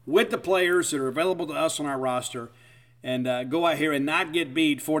with the players that are available to us on our roster and go out here and not get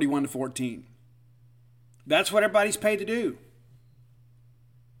beat 41-14. That's what everybody's paid to do.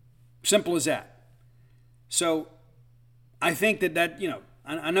 Simple as that. So I think that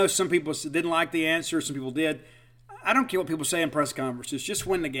I know some people didn't like the answer, some people did. I don't care what people say in press conferences. Just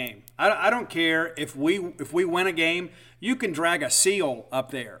win the game. I don't care if we win a game. You can drag a seal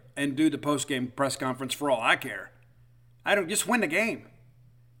up there and do the post-game press conference for all I care. Just win the game.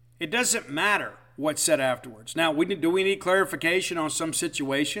 It doesn't matter what's said afterwards. Now, do we need clarification on some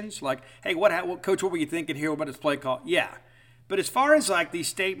situations? Like, hey, Coach, what were you thinking here about this play call? Yeah. But as far as like these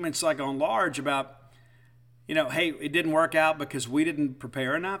statements like on large about, hey, it didn't work out because we didn't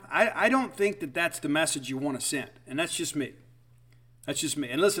prepare enough, I don't think that that's the message you want to send. And that's just me. That's just me.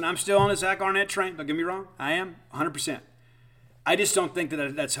 And listen, I'm still on the Zach Arnett train. Don't get me wrong. I am 100%. I just don't think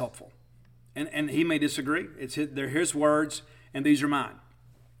that that's helpful. And he may disagree. They're his words, and these are mine.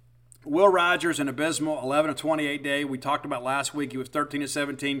 Will Rogers, an abysmal 11-28 day. We talked about last week. He was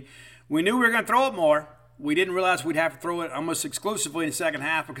 13-17. We knew we were going to throw it more. We didn't realize we'd have to throw it almost exclusively in the second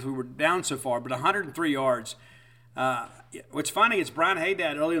half because we were down so far. But 103 yards. What's funny is Brian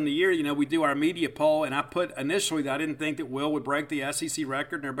Haydad earlier in the year, we do our media poll, and I put initially that I didn't think that Will would break the SEC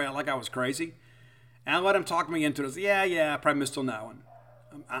record, and everybody like I was crazy. And I let him talk me into it. I said, yeah, I probably missed on that one.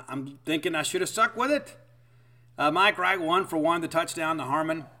 I'm thinking I should have stuck with it. Mike Wright 1-for-1, the touchdown to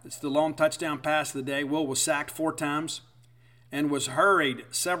Harmon. It's the lone touchdown pass of the day. Will was sacked 4 times and was hurried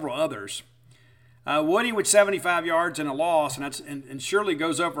several others. Woody with 75 yards and a loss, and surely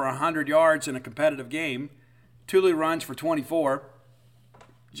goes over 100 yards in a competitive game. Tulu runs for 24.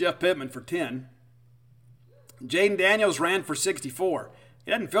 Jeff Pittman for 10. Jaden Daniels ran for 64. It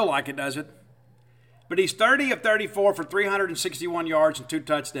doesn't feel like it, does it? But he's 30 of 34 for 361 yards and 2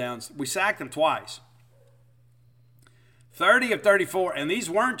 touchdowns. We sacked him twice. 30 of 34, and these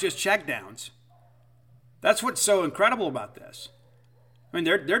weren't just checkdowns. That's what's so incredible about this. I mean,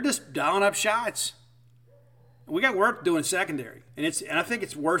 they're just dialing up shots. We got work doing secondary, and I think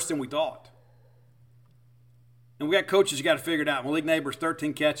it's worse than we thought. And we got coaches who got to figure it out. Malik Neighbors,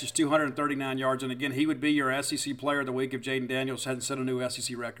 13 catches, 239 yards, and again, he would be your SEC Player of the Week if Jaden Daniels hadn't set a new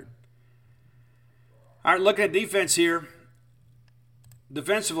SEC record. All right, looking at defense here.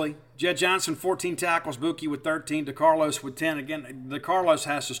 Defensively, Jed Johnson, 14 tackles, Buki with 13, DeCarlos with 10. Again, DeCarlos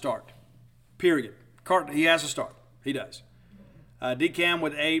has to start, period. He has to start. He does. DeCam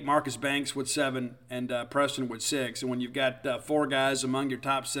with 8, Marcus Banks with 7, and Preston with 6. And when you've got 4 guys among your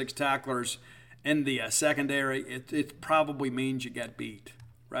top 6 tacklers in the secondary, it probably means you got beat,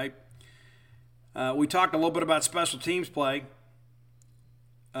 right? We talked a little bit about special teams play.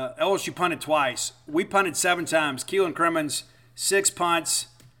 LSU punted twice. We punted 7 times. Keelan Crimmins, 6 punts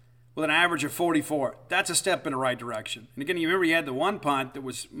with an average of 44. That's a step in the right direction. And again, you remember he had the 1 punt that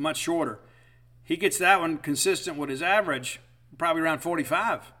was much shorter. He gets that one consistent with his average, probably around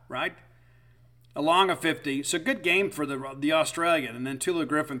 45, right? Along a 50. So good game for the Australian. And then Tulu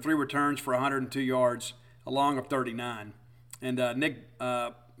Griffin, 3 returns for 102 yards, along of 39. And Nick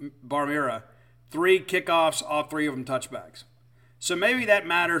Barmira, 3 kickoffs, all 3 of them touchbacks. So maybe that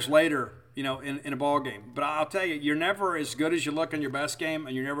matters later, in a ball game. But I'll tell you, you're never as good as you look in your best game,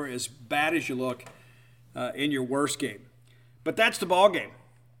 and you're never as bad as you look in your worst game. But that's the ball game.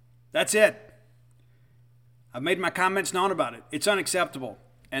 That's it. I've made my comments known about it. It's unacceptable.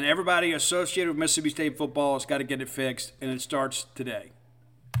 And everybody associated with Mississippi State football has got to get it fixed, and it starts today.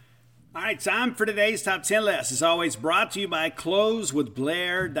 All right, time for today's Top 10 list. As always, brought to you by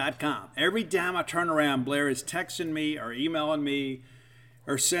CloseWithBlair.com. Every time I turn around, Blair is texting me or emailing me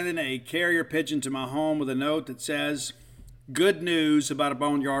or sending a carrier pigeon to my home with a note that says, good news about a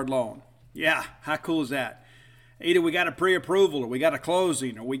boneyard loan. Yeah, how cool is that? Either we got a pre-approval or we got a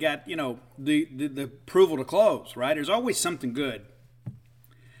closing or we got, the approval to close, right? There's always something good.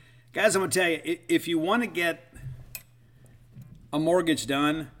 Guys, I'm going to tell you, if you want to get a mortgage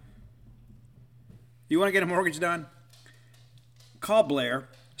done, call Blair,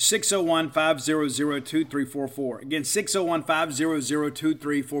 601-500-2344. Again,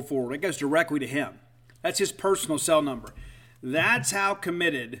 601-500-2344. That goes directly to him. That's his personal cell number. That's how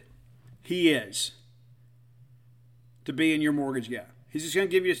committed he is to being your mortgage guy. He's just going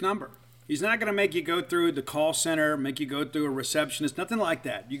to give you his number. He's not going to make you go through the call center, make you go through a receptionist, nothing like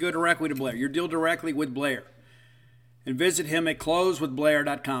that. You go directly to Blair. You deal directly with Blair. And visit him at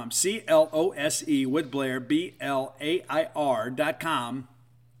closewithblair.com, C-L-O-S-E with Blair, B-L-A-I-R.com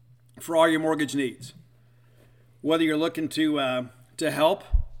for all your mortgage needs. Whether you're looking to help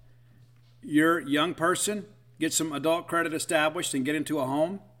your young person get some adult credit established and get into a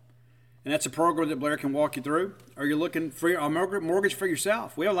home, and that's a program that Blair can walk you through, or you're looking for a mortgage for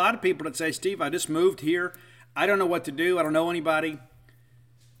yourself. We have a lot of people that say, Steve, I just moved here. I don't know what to do. I don't know anybody.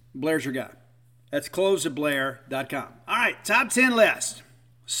 Blair's your guy. That's closewithblair.com. All right, top 10 list.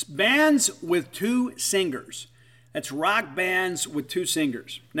 Bands with 2 singers. That's rock bands with 2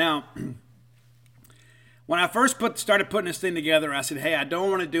 singers. Now, when I first started putting this thing together, I said, hey, I don't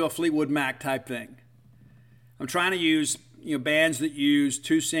want to do a Fleetwood Mac type thing. I'm trying to use bands that use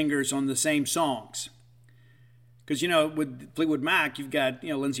 2 singers on the same songs. Because, with Fleetwood Mac, you've got,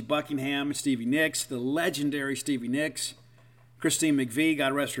 Lindsey Buckingham and Stevie Nicks, the legendary Stevie Nicks, Christine McVie,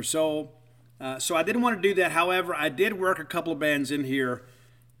 God rest her soul. So I didn't want to do that. However, I did work a couple of bands in here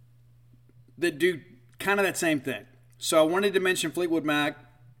that do kind of that same thing. So I wanted to mention Fleetwood Mac.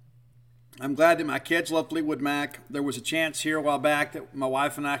 I'm glad that my kids love Fleetwood Mac. There was a chance here a while back that my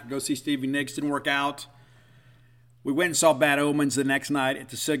wife and I could go see Stevie Nicks. Didn't work out. We went and saw Bad Omens the next night at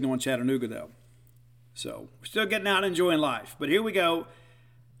the Signal in Chattanooga, though. So we're still getting out and enjoying life. But here we go.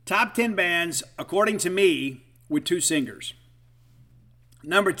 Top 10 bands, according to me, with 2 singers.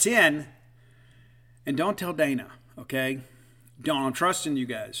 Number 10, and don't tell Dana, okay? I'm trusting you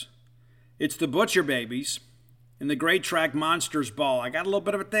guys. It's the Butcher Babies and the great track Monsters Ball. I got a little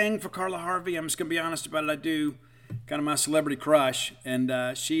bit of a thing for Carla Harvey. I'm just going to be honest about it. I do. Kind of my celebrity crush.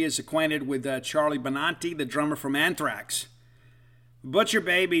 And she is acquainted with Charlie Benanti, the drummer from Anthrax. Butcher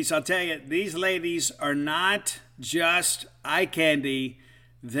Babies, I'll tell you, these ladies are not just eye candy.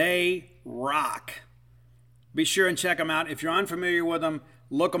 They rock. Be sure and check them out. If you're unfamiliar with them,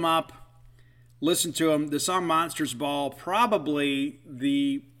 look them up. Listen to them. The song Monsters Ball, probably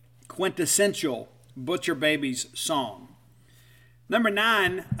the quintessential Butcher Babies song. Number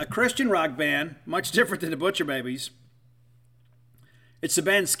 9, a Christian rock band, much different than the Butcher Babies. It's the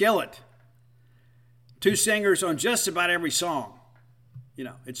band Skillet. 2 singers on just about every song.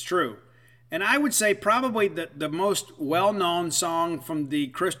 It's true. And I would say probably the most well-known song from the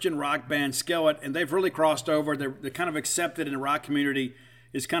Christian rock band Skillet, and they've really crossed over. They're kind of accepted in the rock community.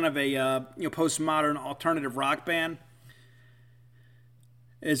 Is kind of a postmodern alternative rock band.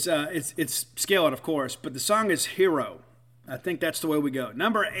 It's Skillet, of course, but the song is Hero. I think that's the way we go.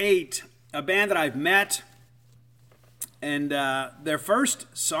 Number 8, a band that I've met, and their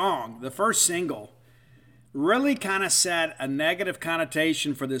first song, the first single, really kind of set a negative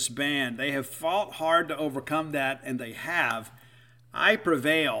connotation for this band. They have fought hard to overcome that, and they have. I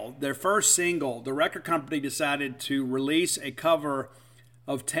Prevail, their first single, the record company decided to release a cover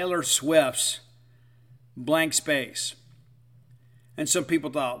of Taylor Swift's Blank Space. And some people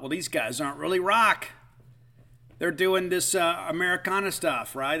thought, well, these guys aren't really rock. They're doing this Americana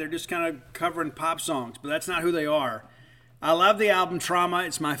stuff, right? They're just kind of covering pop songs, but that's not who they are. I love the album Trauma.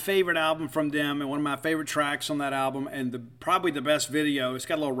 It's my favorite album from them and one of my favorite tracks on that album, and probably the best video. It's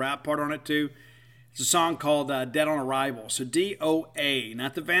got a little rap part on it too. It's a song called Dead on Arrival. So DOA,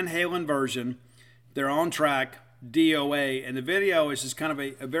 not the Van Halen version. Their own track, DOA. And the video is just kind of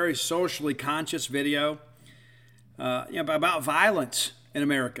a very socially conscious video about violence in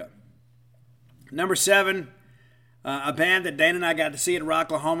America. Number 7, a band that Dana and I got to see at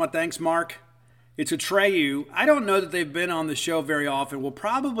Rocklahoma. Thanks, Mark. It's Atreyu. I don't know that they've been on the show very often. We'll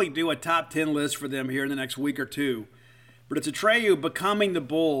probably do a top 10 list for them here in the next week or two. But it's Atreyu, Becoming the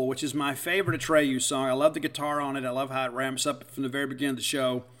Bull, which is my favorite Atreyu song. I love the guitar on it. I love how it ramps up from the very beginning of the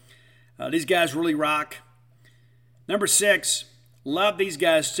show. These guys really rock. Number 6, love these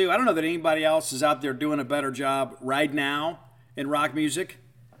guys too. I don't know that anybody else is out there doing a better job right now in rock music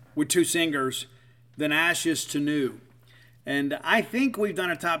with 2 singers than Ashes to New. And I think we've done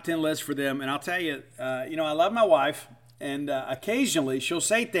a top 10 list for them. And I'll tell you, I love my wife. And occasionally she'll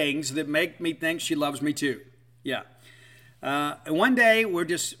say things that make me think she loves me too. Yeah. And one day we're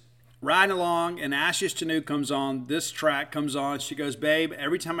just riding along and Ashes to New comes on. This track comes on. She goes, babe,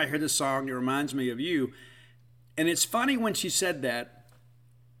 every time I hear this song, it reminds me of you. And it's funny when she said that,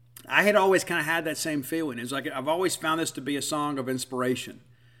 I had always kind of had that same feeling. It's like I've always found this to be a song of inspiration.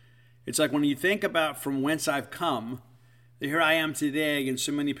 It's like when you think about from whence I've come, here I am today, and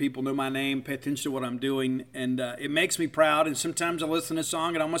so many people know my name, pay attention to what I'm doing, and it makes me proud. And sometimes I listen to a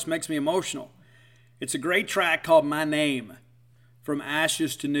song, it almost makes me emotional. It's a great track called My Name, From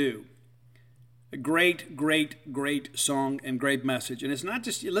Ashes to New. A great, great, great song and great message. And it's not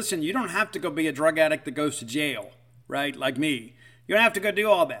just, listen, you don't have to go be a drug addict that goes to jail, right? Like me. You don't have to go do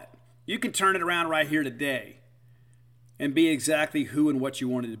all that. You can turn it around right here today and be exactly who and what you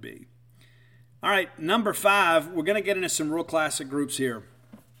wanted to be. All right, number 5, we're going to get into some real classic groups here.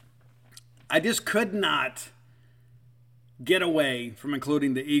 I just could not get away from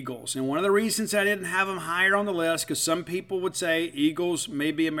including the Eagles. And one of the reasons I didn't have them higher on the list, because some people would say Eagles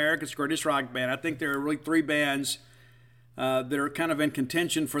may be America's greatest rock band. I think there are really 3 bands that are kind of in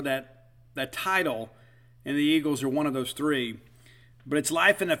contention for that title, and the Eagles are one of those 3. But it's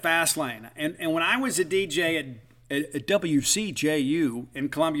Life in the Fast Lane. And when I was a DJ at WCJU in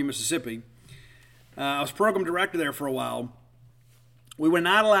Columbia, Mississippi, I was program director there for a while. We were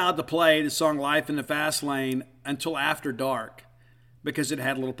not allowed to play the song Life in the Fast Lane until after dark because it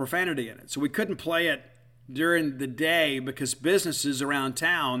had a little profanity in it. So we couldn't play it during the day because businesses around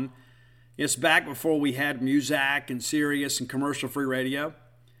town, it's back before we had Muzak and Sirius and commercial-free radio.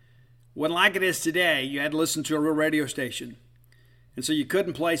 Wasn't like it is today. You had to listen to a real radio station. And so you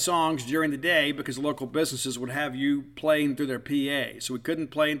couldn't play songs during the day because local businesses would have you playing through their PA. So we couldn't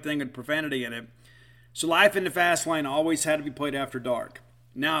play anything with profanity in it. So Life in the Fast Lane always had to be played after dark.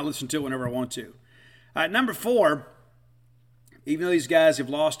 Now I listen to it whenever I want to. All right, number 4, even though these guys have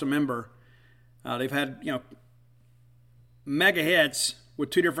lost a member, they've had, mega hits with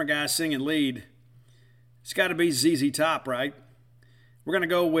 2 different guys singing lead. It's got to be ZZ Top, right? We're going to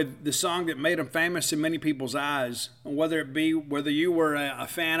go with the song that made them famous in many people's eyes, whether you were a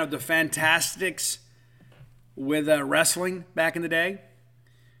fan of the Fantastics with wrestling back in the day,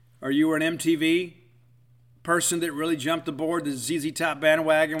 or you were an MTV person that really jumped aboard the ZZ Top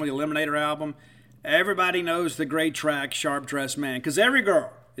bandwagon with the Eliminator album. Everybody knows the great track Sharp Dressed Man, because every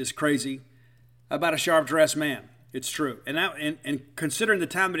girl is crazy about a sharp dressed man. It's true. And considering the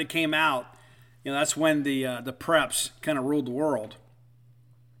time that it came out, that's when the preps kind of ruled the world.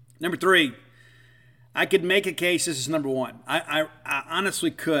 Number 3, I could make a case this is number 1. I honestly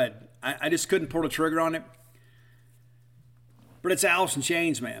could. I just couldn't pull the trigger on it. But it's Alice in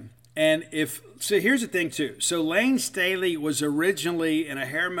Chains, man. And so here's the thing too. So Lane Staley was originally in a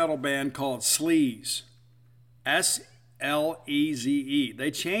hair metal band called Sleaze. Sleze.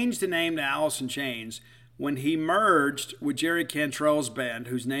 They changed the name to Alice in Chains when he merged with Jerry Cantrell's band,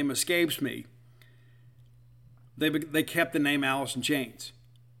 whose name escapes me. They kept the name Alice in Chains.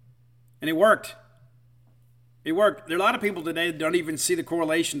 And it worked. It worked. There are a lot of people today that don't even see the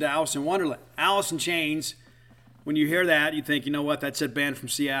correlation to Alice in Wonderland. Alice in Chains, when you hear that, you think, you know what, that's that band from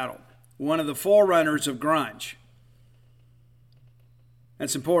Seattle. One of the forerunners of grunge.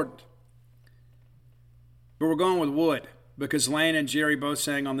 That's important. But we're going with Wood because Lane and Jerry both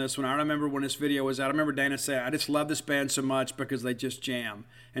sang on this one. I remember when this video was out. I remember Dana saying, I just love this band so much because they just jam.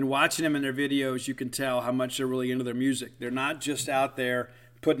 And watching them in their videos, you can tell how much they're really into their music. They're not just out there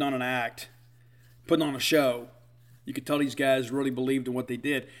putting on an act, putting on a show. You could tell these guys really believed in what they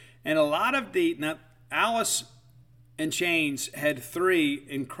did. And a lot of now Alice in Chains had 3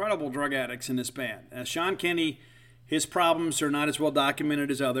 incredible drug addicts in this band. Sean Kinney, his problems are not as well documented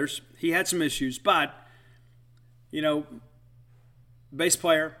as others. He had some issues, but, bass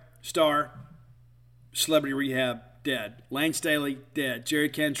player, star, celebrity rehab, dead. Lane Staley, dead. Jerry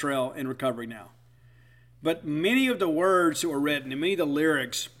Cantrell, in recovery now. But many of the words that were written and many of the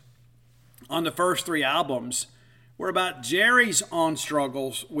lyrics on the first 3 albums were about Jerry's own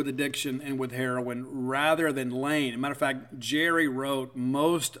struggles with addiction and with heroin rather than Lane. As a matter of fact, Jerry wrote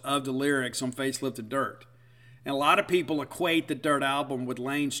most of the lyrics on Facelifted Dirt. And a lot of people equate the Dirt album with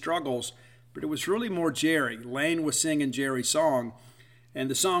Lane's struggles, but it was really more Jerry. Lane was singing Jerry's song. And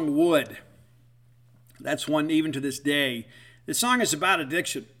the song Wood, that's one even to this day. The song is about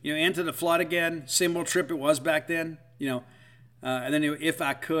addiction. Into the Flood Again, Symbol Trip it was back then. And then If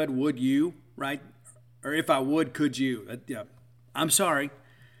I Could, Would You, right? Or if I would, could you? I'm sorry,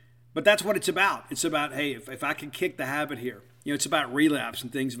 but that's what it's about. It's about, hey, if I could kick the habit here. It's about relapse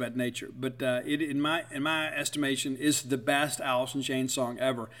and things of that nature. But it, in my estimation, is the best Alice in Chains song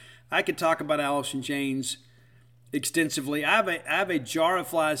ever. I could talk about Alice in Chains extensively. I have a jar of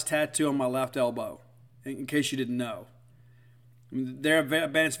flies tattoo on my left elbow, in case you didn't know. They're a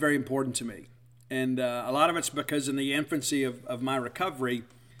band that's very important to me, and a lot of it's because in the infancy of my recovery.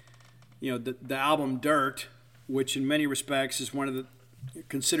 The album Dirt, which in many respects is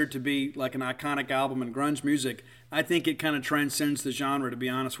considered to be like an iconic album in grunge music, I think it kind of transcends the genre, to be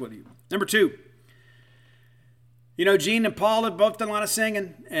honest with you. Number 2, Gene and Paul have both done a lot of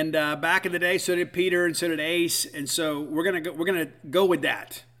singing, and back in the day, so did Peter and so did Ace, and so we're gonna go with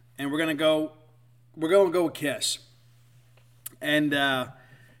that, and we're gonna go with Kiss, and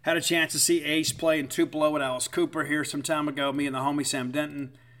Had a chance to see Ace play in Tupelo with Alice Cooper here some time ago, me and the homie Sam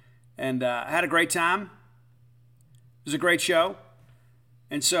Denton, and had a great time. It was a great show.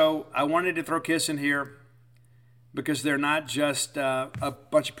 And so I wanted to throw Kiss in here because they're not just a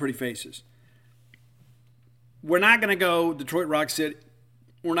bunch of pretty faces. We're not going to go Detroit Rock City.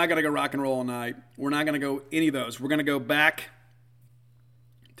 We're not going to go Rock and Roll All Night. We're not going to go any of those. We're going to go back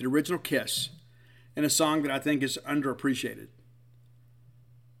to the original Kiss in a song that I think is underappreciated.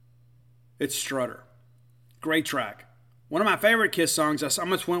 It's Strutter. Great track. One of my favorite Kiss songs, I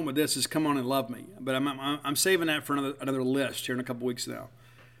almost went with this, is Come On and Love Me. But I'm saving that for another list here in a couple weeks now.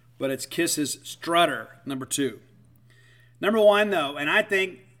 But it's Kiss's Strutter, number 2. Number 1, though, and I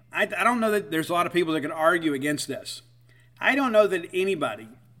don't know that there's a lot of people that can argue against this. I don't know that anybody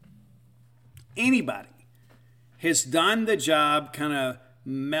has done the job kind of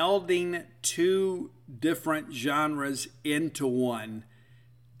melding two different genres into one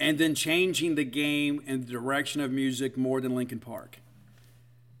and then changing the game and the direction of music more than Linkin Park.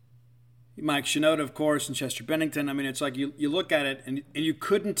 Mike Shinoda, of course, and Chester Bennington. I mean, it's like you look at it and you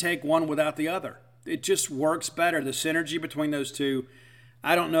couldn't take one without the other. It just works better. The synergy between those two.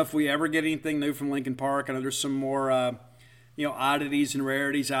 I don't know if we ever get anything new from Linkin Park. I know there's some more oddities and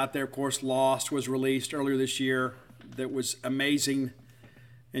rarities out there. Of course, Lost was released earlier this year. That was amazing.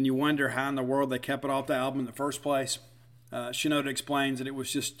 And you wonder how in the world they kept it off the album in the first place. Shinoda explains that it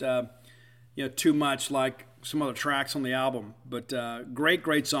was just too much like some other tracks on the album. But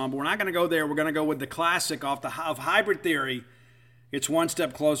great song. But we're not going to go there. We're going to go with the classic of Hybrid Theory. It's One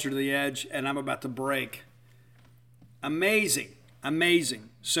Step Closer to the Edge, and I'm about to break. Amazing.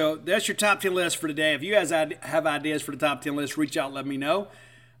 So that's your top 10 list for today. If you guys have ideas for the top 10 list, reach out, let me know.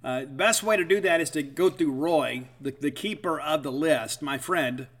 The best way to do that is to go through Roy, the keeper of the list, my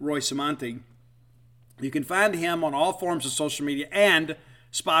friend, Roy Samanti. You can find him on all forms of social media and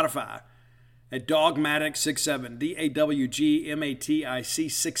Spotify at Dogmatic67, DAWGMATIC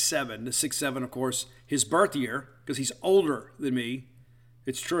 67. The 67, of course, his birth year, because he's older than me.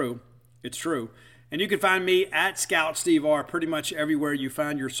 It's true. And you can find me at Scout Steve R pretty much everywhere you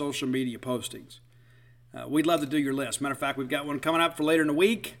find your social media postings. We'd love to do your list. Matter of fact, we've got one coming up for later in the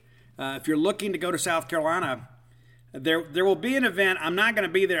week. If you're looking to go to South Carolina, there will be an event. I'm not going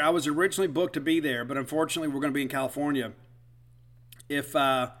to be there. I was originally booked to be there, but unfortunately we're going to be in California. If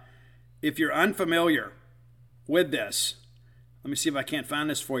you're unfamiliar with this, let me see if I can't find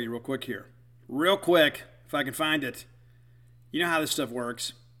this for you real quick here. Real quick, if I can find it. You know how this stuff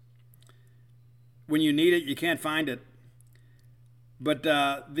works. When you need it, you can't find it. But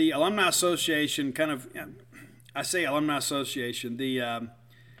the Alumni Association I say Alumni Association, the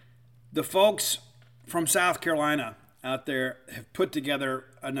folks from South Carolina out there have put together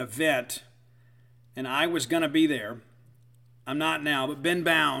an event, and I was going to be there. I'm not now, but Ben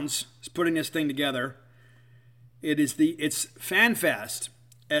Bounds is putting this thing together. It's Fan Fest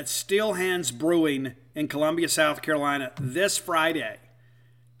at Steel Hands Brewing in Columbia, South Carolina this Friday,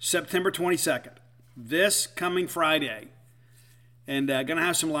 September 22nd. This coming Friday. And going to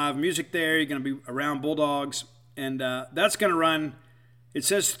have some live music there. You're going to be around Bulldogs. And that's going to run, it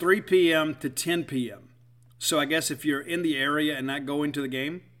says 3 p.m. to 10 p.m. So I guess if you're in the area and not going to the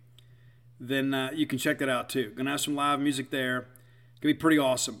game, then you can check that out too. Going to have some live music there. Going to be pretty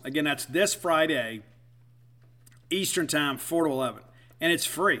awesome. Again, that's this Friday, Eastern Time, 4 to 11. And it's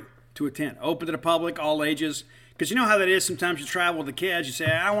free to attend. Open to the public, all ages. Because you know how that is. Sometimes you travel with the kids. You say,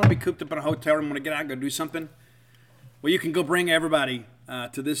 I don't want to be cooped up in a hotel room. I want to get out and go do something. Well, you can go bring everybody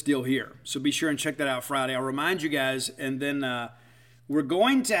to this deal here. So be sure and check that out Friday. I'll remind you guys. And then we're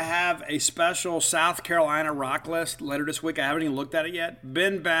going to have a special South Carolina rock list later this week. I haven't even looked at it yet.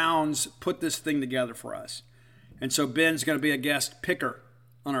 Ben Bounds put this thing together for us. And so Ben's going to be a guest picker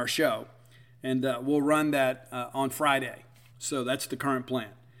on our show. And we'll run that on Friday. So that's the current plan.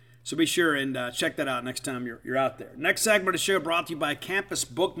 So be sure and check that out next time you're out there. Next segment of the show brought to you by Campus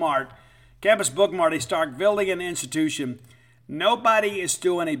Bookmart. Campus Bookmart, a Starkvillian institution. Nobody is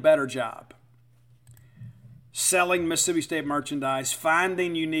doing a better job selling Mississippi State merchandise,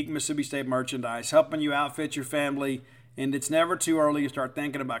 finding unique Mississippi State merchandise, helping you outfit your family, and it's never too early to start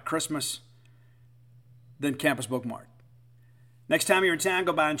thinking about Christmas than Campus Bookmart. Next time you're in town,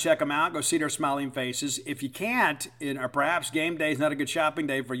 go by and check them out. Go see their smiling faces. If you can't, or perhaps game day is not a good shopping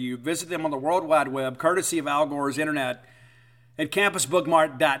day for you, visit them on the World Wide Web, courtesy of Al Gore's Internet, at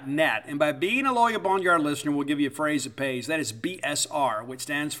campusbookmart.net. And by being a loyal Boneyard listener, we'll give you a phrase that pays. That is BSR, which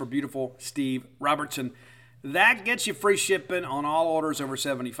stands for Beautiful Steve Robertson. That gets you free shipping on all orders over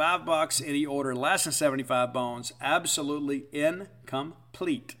 $75. Any order less than 75 bones, absolutely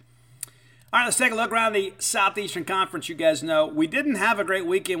incomplete. All right, let's take a look around the Southeastern Conference. You guys know we didn't have a great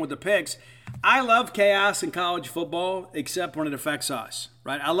weekend with the picks. I love chaos in college football, except when it affects us,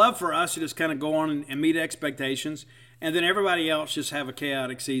 right? I love for us to just kind of go on and meet expectations, and then everybody else just have a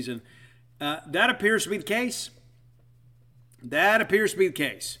chaotic season. That appears to be the case.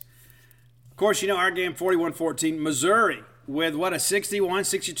 Of course, you know our game, 41-14. Missouri with, a 61,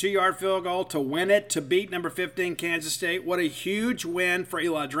 62-yard field goal to win it, to beat number 15 Kansas State. What a huge win for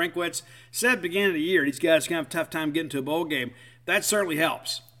Eli Drinkwitz. Said at the beginning of the year, these guys are going to have a tough time getting to a bowl game. That certainly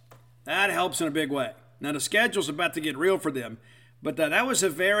helps. That helps in a big way. Now, the schedule's about to get real for them, but that was a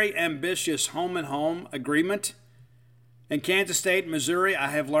very ambitious home-and-home agreement. And Kansas State and Missouri, I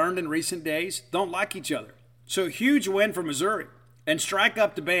have learned in recent days, don't like each other. So, huge win for Missouri. And strike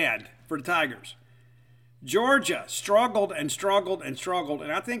up the band for the Tigers. Georgia struggled,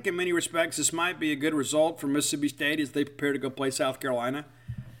 and I think in many respects this might be a good result for Mississippi State as they prepare to go play South Carolina.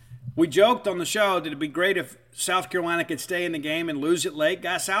 We joked on the show that it would be great if South Carolina could stay in the game and lose it late.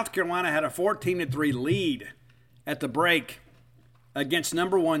 Guys, South Carolina had a 14-3 lead at the break against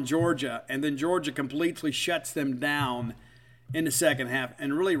number 1 Georgia, and then Georgia completely shuts them down in the second half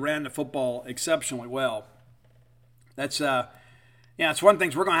and really ran the football exceptionally well. That's it's one of the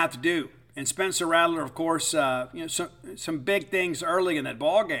things we're going to have to do. And Spencer Rattler, of course, some big things early in that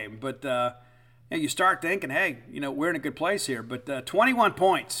ball game, but you start thinking, hey, we're in a good place here. But 21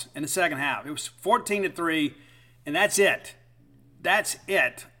 points in the second half. It was 14-3, and that's it. That's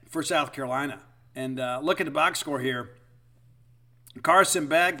it for South Carolina. And look at the box score here. Carson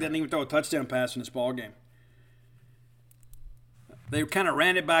Beck didn't even throw a touchdown pass in this ball game. They kind of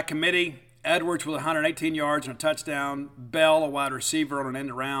ran it by committee. Edwards with 118 yards and a touchdown. Bell, a wide receiver, on an end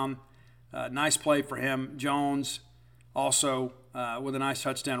around. Nice play for him. Jones also with a nice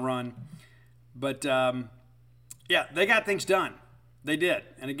touchdown run. But, they got things done. They did.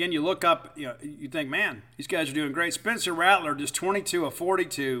 And, again, you look up, you think, man, these guys are doing great. Spencer Rattler just 22 of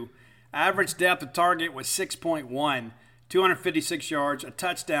 42. Average depth of target was 6.1. 256 yards, a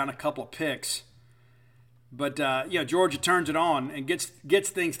touchdown, a couple of picks. But, Georgia turns it on and gets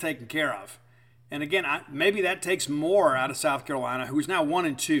things taken care of. And, again, maybe that takes more out of South Carolina, who's now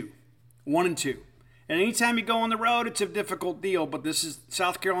 1-2. 1-2. And anytime you go on the road, it's a difficult deal, but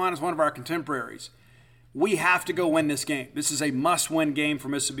South Carolina is one of our contemporaries. We have to go win this game. This is a must-win game for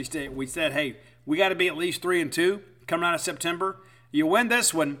Mississippi State. We said, hey, we got to be at least 3-2 coming out of September. You win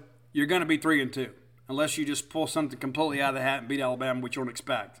this one, you're going to be 3-2, unless you just pull something completely out of the hat and beat Alabama, which you don't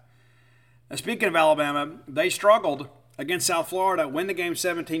expect. Now, speaking of Alabama, they struggled against South Florida, win the game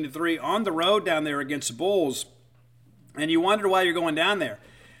 17-3 on the road down there against the Bulls, and you wonder why you're going down there.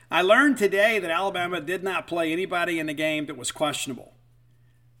 I learned today that Alabama did not play anybody in the game that was questionable.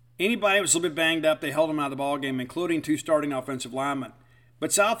 Anybody that was a little bit banged up, they held them out of the ballgame, including 2 starting offensive linemen.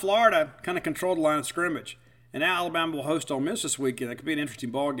 But South Florida kind of controlled the line of scrimmage. And now Alabama will host Ole Miss this weekend. That could be an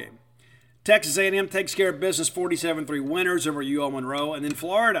interesting ballgame. Texas A&M takes care of business, 47-3 winners over UL Monroe. And then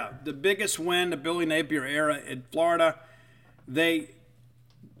Florida, the biggest win, the Billy Napier era in Florida. They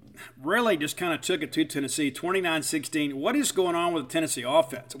really just kind of took it to Tennessee, 29-16. What is going on with the Tennessee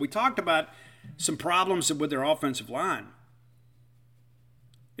offense? We talked about some problems with their offensive line.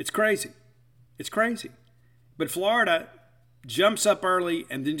 It's crazy. But Florida jumps up early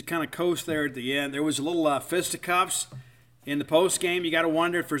and then kind of coast there at the end. There was a little fisticuffs in the postgame. You got to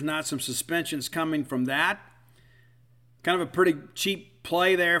wonder if there's not some suspensions coming from that. Kind of a pretty cheap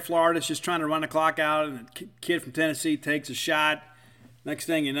play there. Florida's just trying to run the clock out, and a kid from Tennessee takes a shot. Next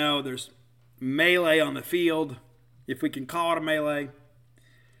thing you know, there's melee on the field, if we can call it a melee.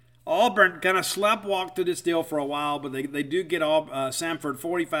 Auburn kind of sleptwalked through this deal for a while, but they do get Samford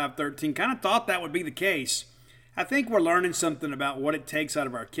 45-13. Kind of thought that would be the case. I think we're learning something about what it takes out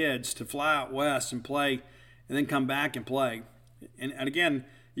of our kids to fly out west and play and then come back and play. And again,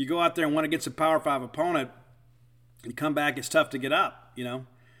 you go out there and win against a Power 5 opponent, you come back, it's tough to get up,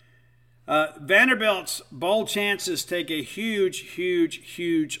 Vanderbilt's bowl chances take a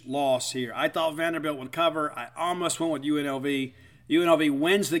huge loss here. I thought Vanderbilt would cover. I almost went with UNLV. UNLV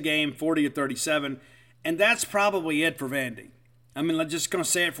wins the game 40-37, and that's probably it for Vandy. I mean, I'm just going to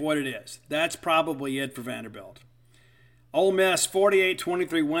say it for what it is. That's probably it for Vanderbilt. Ole Miss,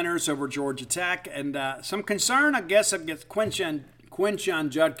 48-23 winners over Georgia Tech, and some concern, I guess, against Quinshon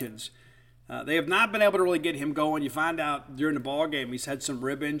Judkins. They have not been able to really get him going. You find out during the ball game he's had some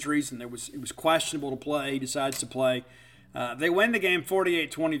rib injuries, and it was questionable to play. He decides to play. They win the game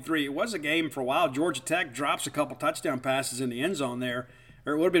 48-23. It was a game for a while. Georgia Tech drops a couple touchdown passes in the end zone there,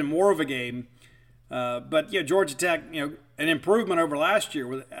 or it would have been more of a game. But Georgia Tech, an improvement over last year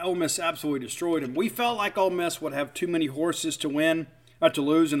with Ole Miss absolutely destroyed them. We felt like Ole Miss would have too many horses to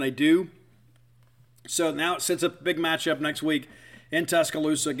lose, and they do. So now it sets up a big matchup next week in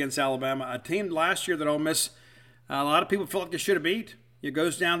Tuscaloosa against Alabama, a team last year that Ole Miss, a lot of people feel like they should have beat. It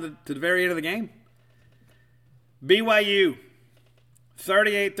goes down to the very end of the game. BYU,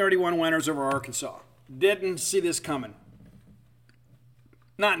 38-31 winners over Arkansas. Didn't see this coming.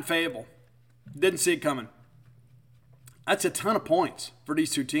 Not in Fayetteville. Didn't see it coming. That's a ton of points for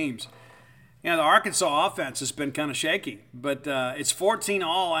these two teams. The Arkansas offense has been kind of shaky, but it's 14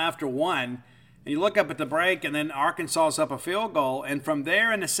 all after one. And you look up at the break, and then Arkansas's up a field goal. And from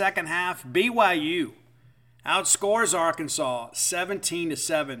there in the second half, BYU outscores Arkansas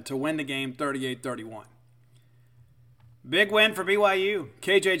 17-7 to win the game 38-31. Big win for BYU.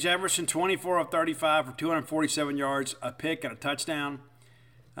 KJ Jefferson, 24 of 35 for 247 yards, a pick and a touchdown.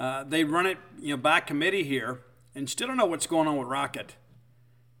 They run it, by committee here, and still don't know what's going on with Rocket.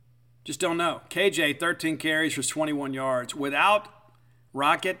 Just don't know. KJ, 13 carries for 21 yards. Without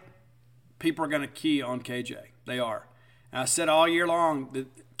Rocket, people are going to key on KJ. They are. And I said all year long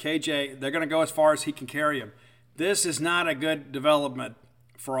that KJ, they're going to go as far as he can carry him. This is not a good development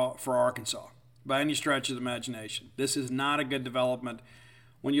for Arkansas by any stretch of the imagination. This is not a good development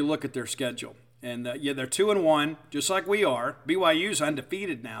when you look at their schedule. And, they're 2-1, just like we are. BYU's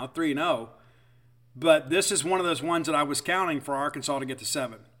undefeated now, 3-0. But this is one of those ones that I was counting for Arkansas to get to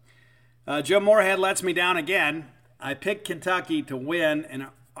 7. Joe Moorhead lets me down again. I picked Kentucky to win and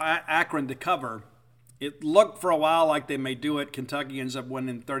Akron to cover. It looked for a while like they may do it. Kentucky ends up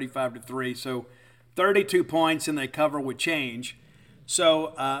winning 35-3. So 32 points and they cover with change.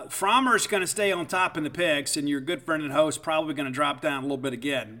 So Frommer's going to stay on top in the picks, and your good friend and host probably going to drop down a little bit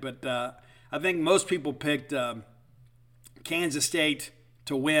again. But I think most people picked Kansas State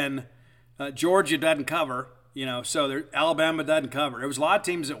to win. Georgia doesn't cover, so Alabama doesn't cover. There was a lot of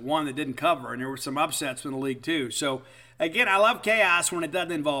teams that won that didn't cover, and there were some upsets in the league too. So, again, I love chaos when it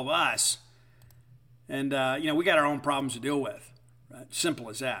doesn't involve us. And, we got our own problems to deal with. Right? Simple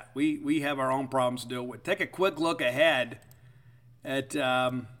as that. We have our own problems to deal with. Take a quick look ahead at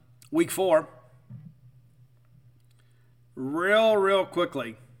week 4. Real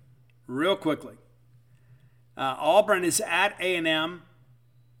quickly. Auburn is at A&M.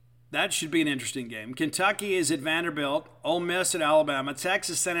 That should be an interesting game. Kentucky is at Vanderbilt. Ole Miss at Alabama.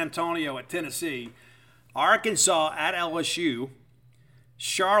 Texas, San Antonio at Tennessee. Arkansas at LSU.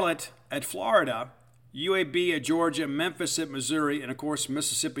 Charlotte at Florida. UAB at Georgia. Memphis at Missouri. And, of course,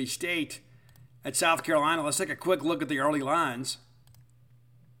 Mississippi State at South Carolina. Let's take a quick look at the early lines.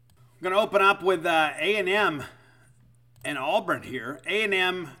 I'm going to open up with A&M and Auburn here.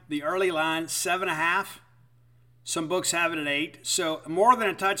 A&M, the early line, 7.5. Some books have it at 8. So more than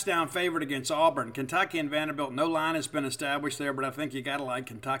a touchdown favorite against Auburn. Kentucky and Vanderbilt, no line has been established there, but I think you got to like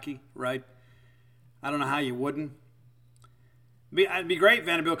Kentucky, right? I don't know how you wouldn't. It'd be great if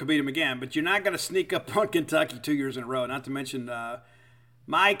Vanderbilt could beat them again, but you're not going to sneak up on Kentucky 2 years in a row. Not to mention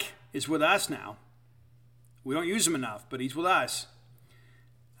Mike is with us now. We don't use him enough, but he's with us.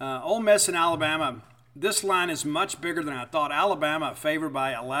 Ole Miss and Alabama. This line is much bigger than I thought. Alabama favored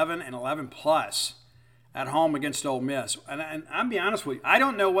by 11 and 11 plus at home against Ole Miss. And I'll be honest with you, I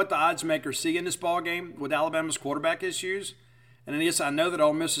don't know what the odds makers see in this ball game with Alabama's quarterback issues. And yes, I know that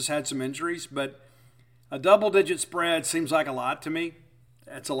Ole Miss has had some injuries, but a double-digit spread seems like a lot to me.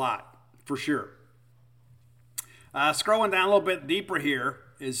 That's a lot, for sure. Scrolling down a little bit deeper here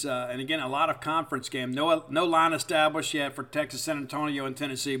is, and again, a lot of conference game. No line established yet for Texas, San Antonio, and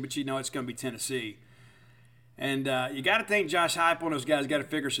Tennessee, but you know it's going to be Tennessee. And you got to think Josh Heupel and those guys got to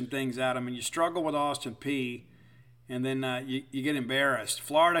figure some things out. I mean, you struggle with Austin Peay, and then you get embarrassed.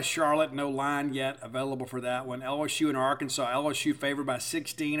 Florida, Charlotte, no line yet available for that one. LSU and Arkansas. LSU favored by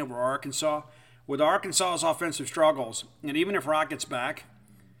 16 over Arkansas. With Arkansas's offensive struggles, and even if Rocket's back,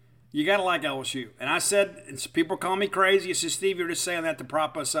 you got to like LSU. And I said, and people call me crazy. I said, Steve, you're just saying that to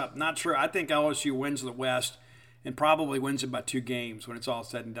prop us up. Not true. I think LSU wins the West and probably wins it by 2 games when it's all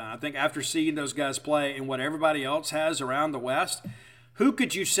said and done. I think after seeing those guys play and what everybody else has around the West, who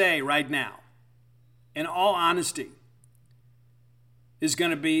could you say right now, in all honesty, is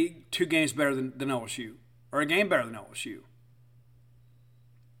going to be 2 games better than LSU or a game better than LSU?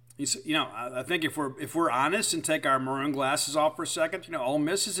 I think if we're honest and take our maroon glasses off for a second, Ole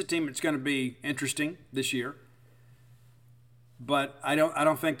Miss is a team that's going to be interesting this year. But I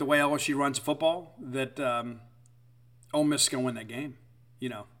don't think the way LSU runs football that Ole Miss is going to win that game.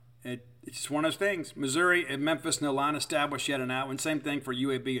 It's just one of those things. Missouri and Memphis, no line established yet on that one. Same thing for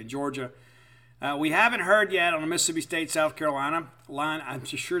UAB and Georgia. We haven't heard yet on the Mississippi State, South Carolina line. I'm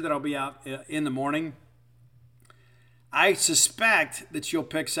sure that'll be out in the morning. I suspect that you'll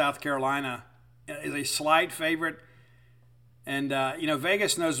pick South Carolina as a slight favorite. And,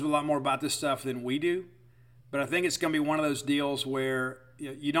 Vegas knows a lot more about this stuff than we do. But I think it's going to be one of those deals where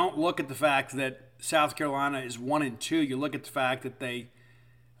you don't look at the fact that South Carolina is 1-2. You look at the fact that they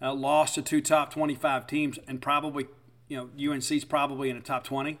lost to 2 top 25 teams, and probably, UNC's probably in the top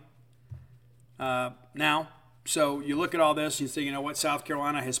 20 now. So you look at all this and you say, South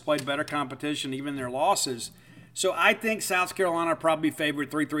Carolina has played better competition, even their losses. So I think South Carolina probably favored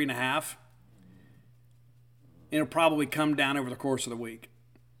 3.5. It'll probably come down over the course of the week.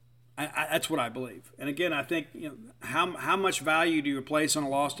 That's what I believe. And again, I think, how much value do you place on a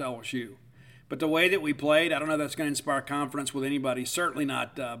loss to LSU? But the way that we played, I don't know if that's going to inspire confidence with anybody. Certainly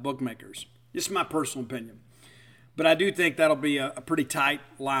not bookmakers. Just my personal opinion. But I do think that'll be a pretty tight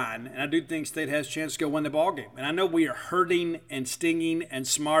line. And I do think State has a chance to go win the ball game. And I know we are hurting and stinging and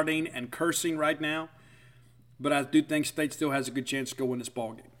smarting and cursing right now. But I do think State still has a good chance to go win this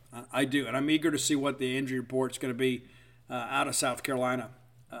ball game. I do. And I'm eager to see what the injury report's going to be out of South Carolina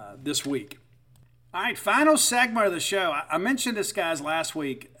this week. All right, final segment of the show. I mentioned this, guys, last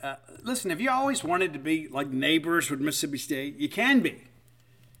week. Listen, if you always wanted to be like neighbors with Mississippi State, you can be.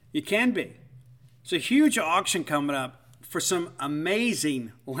 You can be. It's a huge auction coming up for some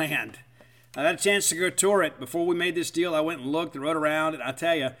amazing land. I had a chance to go tour it. Before we made this deal, I went and looked and rode around. And I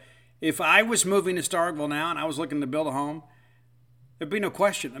tell you, if I was moving to Starkville now and I was looking to build a home, there'd be no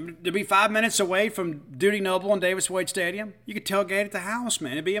question. I mean, to be 5 minutes away from Duty Noble and Davis Wade Stadium, you could tailgate at the house,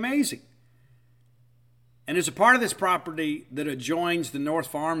 man. It'd be amazing. And there's a part of this property that adjoins the North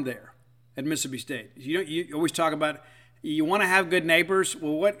Farm there at Mississippi State. You always talk about you want to have good neighbors.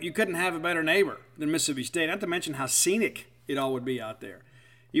 Well, you couldn't have a better neighbor than Mississippi State, not to mention how scenic it all would be out there.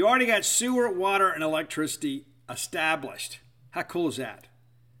 You already got sewer, water, and electricity established. How cool is that?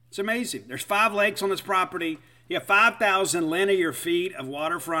 It's amazing. There's 5 lakes on this property. You have 5,000 linear feet of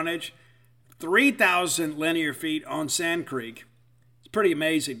water frontage, 3,000 linear feet on Sand Creek. It's pretty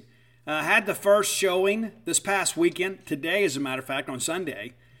amazing. Had the first showing this past weekend, today as a matter of fact, on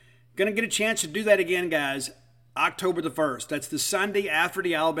Sunday. Going to get a chance to do that again, guys, October the 1st. That's the Sunday after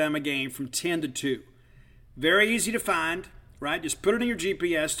the Alabama game from 10 to 2. Very easy to find, right? Just put it in your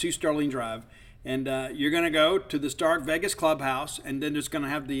GPS to Sterling Drive, and you're going to go to the Stark Vegas Clubhouse, and then just going to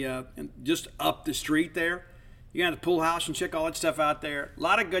have the just up the street there. You got the pool house and check all that stuff out there. A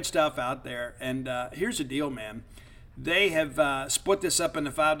lot of good stuff out there. And here's the deal, man. They have split this up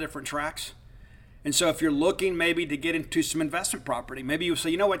into 5 different tracks. And so if you're looking maybe to get into some investment property, maybe you say,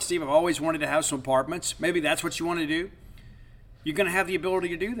 you know what, Steve, I've always wanted to have some apartments. Maybe that's what you want to do. You're going to have the ability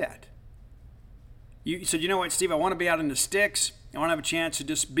to do that. You said, you know what, Steve, I want to be out in the sticks. I want to have a chance to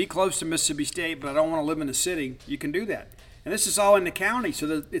just be close to Mississippi State, but I don't want to live in the city. You can do that. And this is all in the county, so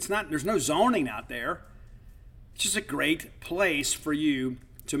that there's no zoning out there. It's just a great place for you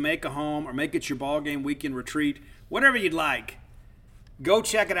to make a home or make it your ball game weekend retreat, whatever you'd like. Go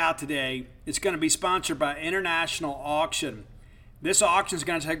check it out today. It's going to be sponsored by International Auction. This auction is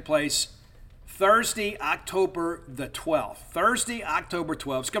going to take place Thursday, October the 12th. Thursday, October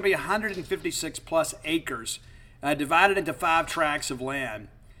 12th. It's going to be 156 plus acres divided into 5 tracts of land.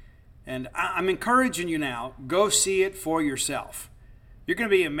 And I'm encouraging you now, go see it for yourself. You're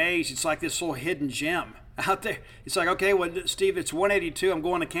going to be amazed. It's like this little hidden gem out there. It's like, okay, well, Steve, it's 182. I'm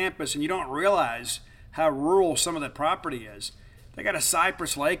going to campus, and you don't realize how rural some of that property is. They got a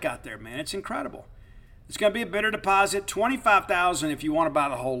Cypress Lake out there, man. It's incredible. It's going to be a bidder deposit, $25,000 if you want to buy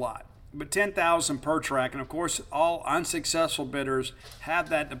the whole lot, but $10,000 per track. And of course, all unsuccessful bidders have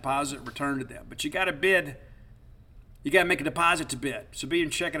that deposit returned to them. But you got to bid. You got to make a deposit to bid. So be and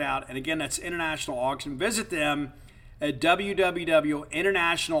check it out. And again, that's International Auction. Visit them at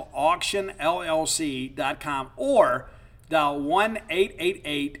www.internationalauctionllc.com or dial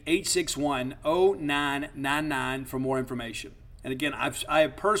 1-888-861-0999 for more information. And again, I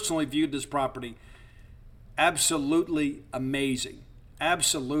have personally viewed this property absolutely amazing.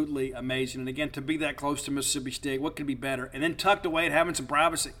 Absolutely amazing. And again, to be that close to Mississippi State, what could be better? And then tucked away and having some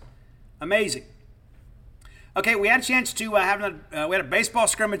privacy. Amazing. Okay, we had a chance to we had a baseball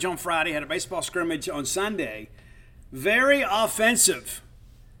scrimmage on Friday, had a baseball scrimmage on Sunday. Very offensive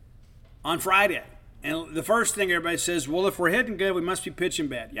on Friday. And the first thing everybody says, well, if we're hitting good, we must be pitching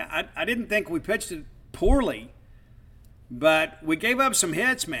bad. Yeah, I didn't think we pitched it poorly, but we gave up some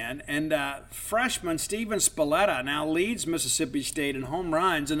hits, man. And freshman Steven Spalletta now leads Mississippi State in home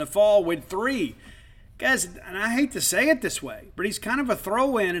runs in the fall with 3. Guys, and I hate to say it this way, but he's kind of a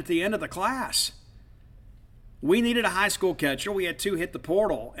throw-in at the end of the class. We needed a high school catcher. We had 2 hit the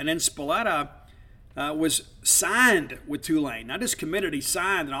portal, and then Spalletta was signed with Tulane. Not just committed, he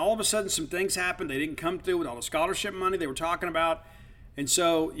signed. And all of a sudden some things happened. They didn't come through with all the scholarship money they were talking about. And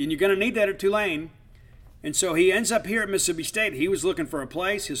so, and you're going to need that at Tulane. And so he ends up here at Mississippi State. He was looking for a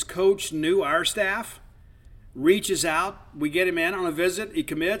place. His coach knew our staff, reaches out. We get him in on a visit. He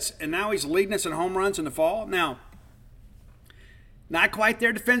commits, and now he's leading us in home runs in the fall. Now, not quite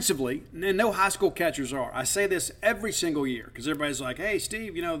there defensively, and no high school catchers are. I say this every single year because everybody's like, hey,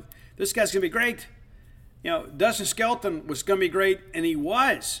 Steve, this guy's going to be great. Dustin Skelton was going to be great, and he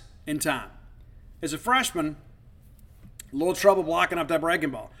was in time. As a freshman, a little trouble blocking up that breaking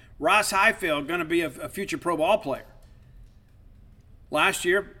ball. Ross Highfield going to be a future pro ball player. Last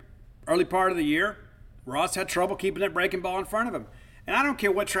year, early part of the year, Ross had trouble keeping that breaking ball in front of him. And I don't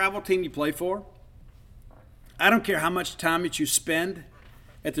care what travel team you play for. I don't care how much time that you spend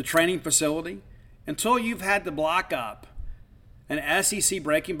at the training facility. Until you've had to block up an SEC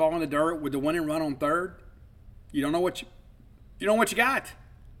breaking ball in the dirt with the winning run on third, you don't know what you got.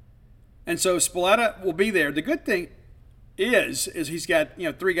 And so Spalletta will be there. The good thing is he's got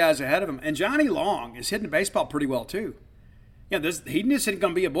 3 guys ahead of him, and Johnny Long is hitting the baseball pretty well too. He just isn't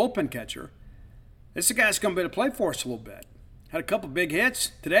going to be a bullpen catcher. This is a guy that's going to be able to play for us a little bit. Had a couple big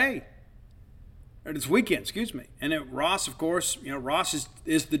hits today, or this weekend, excuse me. And then Ross, of course, Ross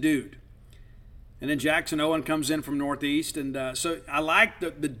is the dude. And then Jackson Owen comes in from Northeast, and so I like the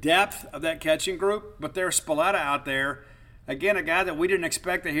depth of that catching group. But there's Spalletta out there, again, a guy that we didn't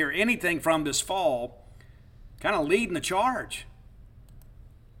expect to hear anything from this fall, kind of leading the charge.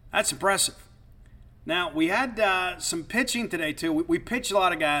 That's impressive. Now, we had some pitching today, too. We pitched a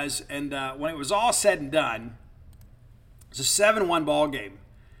lot of guys, and when it was all said and done, it was a 7-1 ball game.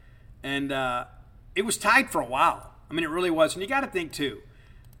 And it was tight for a while. I mean, it really was. And you got to think, too,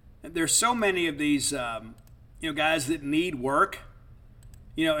 there's so many of these, guys that need work,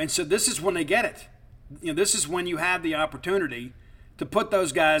 and so this is when they get it. This is when you have the opportunity to put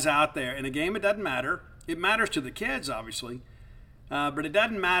those guys out there. In a game, it doesn't matter. It matters to the kids, obviously, but it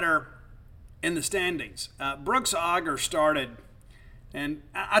doesn't matter in the standings. Brooks Auger started, and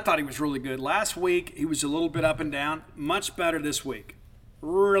I thought he was really good. Last week, he was a little bit up and down. Much better this week.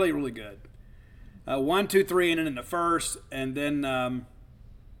 Really, really good. 1, 2, 3 inning in the first, and then I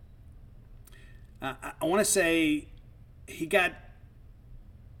want to say he got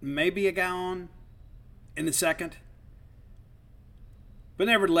maybe a guy on in the second. But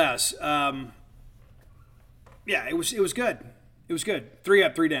nevertheless, it was good. It was good. 3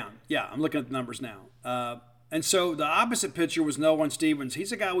 up, 3 down. Yeah, I'm looking at the numbers now. And so the opposite pitcher was Nolan Stevens.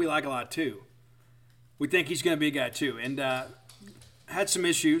 He's a guy we like a lot too. We think he's going to be a guy too. And had some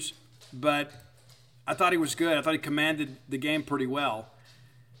issues, but I thought he was good. I thought he commanded the game pretty well.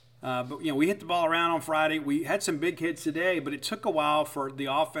 But we hit the ball around on Friday. We had some big hits today, but it took a while for the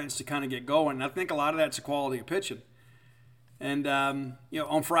offense to kind of get going. And I think a lot of that's the quality of pitching. And,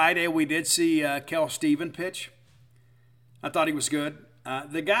 on Friday we did see Kel Steven pitch. I thought he was good.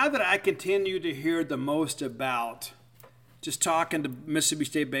 The guy that I continue to hear the most about, just talking to Mississippi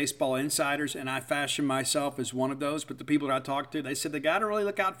State baseball insiders, and I fashion myself as one of those, but the people that I talked to, they said the guy to really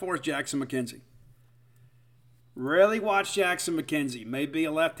look out for is Jackson McKenzie. Really watch Jackson McKenzie. Maybe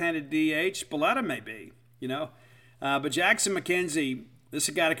a left-handed DH. Spalletta may be, But Jackson McKenzie, this is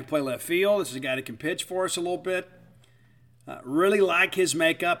a guy that can play left field. This is a guy that can pitch for us a little bit. Really like his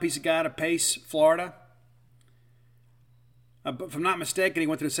makeup. He's a guy to Pace, Florida. But if I'm not mistaken, he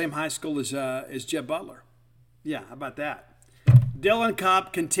went to the same high school as Jeb Butler. Yeah, how about that? Dylan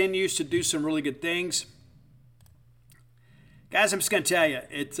Cupp continues to do some really good things. Guys, I'm just going to tell you,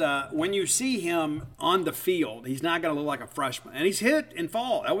 it's when you see him on the field, he's not going to look like a freshman. And he's hit in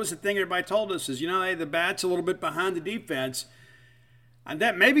fall. That was the thing everybody told us is, hey, the bat's a little bit behind the defense. And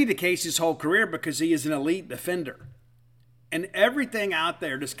that may be the case his whole career because he is an elite defender. And everything out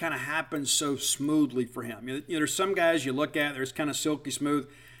there just kind of happens so smoothly for him. There's some guys you look at, there's kind of silky smooth.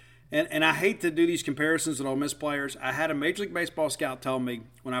 And I hate to do these comparisons with Ole Miss players. I had a Major League Baseball scout tell me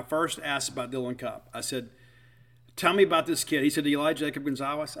when I first asked about Dylan Cupp, I said, tell me about this kid. He said, do you like Jacob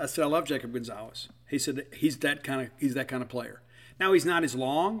Gonzalez? I said, I love Jacob Gonzalez. He said, he's that kind of player. Now, he's not as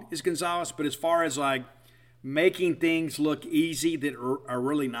long as Gonzalez, but as far as like making things look easy that are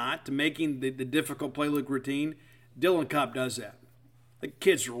really not, to making the difficult play look routine, Dylan Cupp does that. The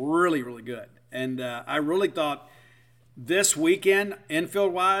kid's really, really good. And I really thought this weekend,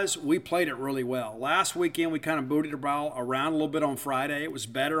 infield-wise, we played it really well. Last weekend, we kind of booted the ball around a little bit on Friday. It was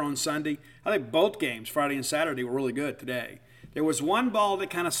better on Sunday. I think both games, Friday and Saturday, were really good today. There was one ball that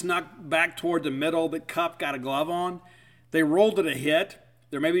kind of snuck back toward the middle that Cupp got a glove on. They ruled it a hit.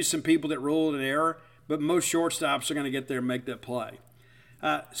 There may be some people that ruled it an error, but most shortstops are going to get there and make that play.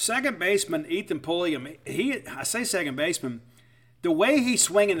 Second baseman Ethan Pulliam, I say second baseman, the way he's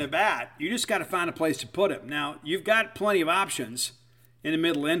swinging the bat, you just got to find a place to put him. Now, you've got plenty of options. in the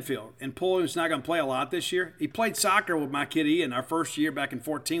middle infield. And Pulliam's not going to play a lot this year. He played soccer with my kid Ian our first year back in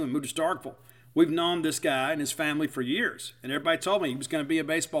 2014 when we moved to Starkville. We've known this guy and his family for years. And everybody told me he was going to be a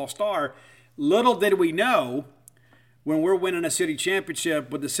baseball star. Little did we know when we're winning a city championship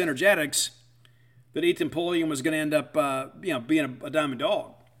with the Synergetics that Ethan Pulliam was going to end up being a diamond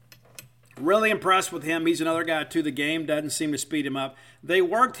dog. Really impressed with him. He's another guy, too. The game doesn't seem to speed him up. They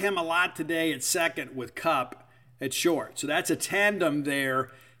worked him a lot today at second with Cup at short. So that's a tandem there,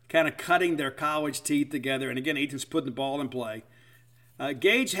 kind of cutting their college teeth together. And again, Ethan's putting the ball in play.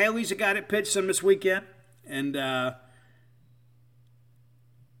 Gage Haley's a guy that pitched some this weekend. And, or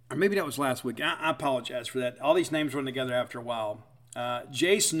maybe that was last week. I apologize for that. All these names run together after a while.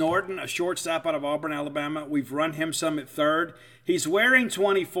 Jace Norton, a shortstop out of Auburn, Alabama. We've run him some at third. He's wearing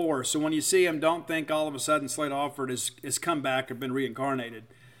 24, so when you see him, don't think all of a sudden Slade Alford has come back or been reincarnated.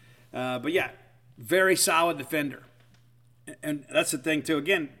 But yeah, very solid defender. And that's the thing, too.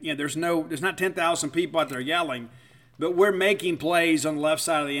 Again, there's not 10,000 people out there yelling, but we're making plays on the left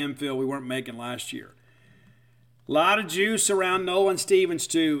side of the infield we weren't making last year. A lot of juice around Nolan Stevens,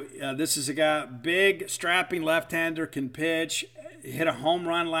 too. This is a guy, big, strapping left-hander, can pitch. Hit a home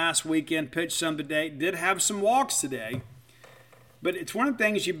run last weekend, pitched some today. Did have some walks today. But it's one of the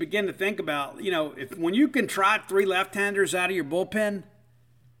things you begin to think about. When you can trot 3 left-handers out of your bullpen,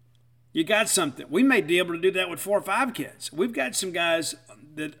 you got something. We may be able to do that with 4 or 5 kids. We've got some guys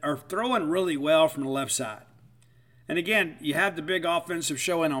that are throwing really well from the left side. And again, you have the big offensive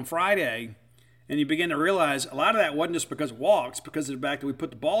showing on Friday, and you begin to realize a lot of that wasn't just because of walks, because of the fact that we put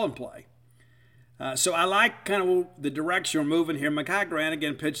the ball in play. So I like kind of the direction we're moving here. Mekhi Grant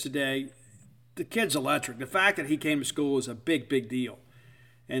again pitched today. The kid's electric. The fact that he came to school is a big, big deal.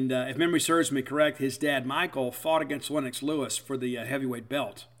 And if memory serves me correct, his dad, Michael, fought against Lennox Lewis for the heavyweight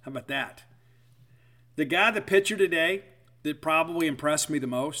belt. How about that? The guy, the pitcher today, that probably impressed me the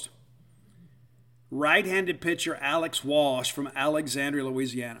most, right-handed pitcher Alex Walsh from Alexandria,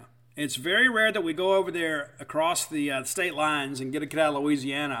 Louisiana. And it's very rare that we go over there across the state lines and get a kid out of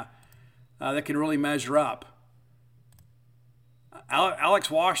Louisiana that can really measure up. Alex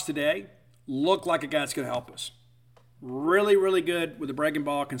Walsh today looked like a guy that's going to help us. Really, really good with the breaking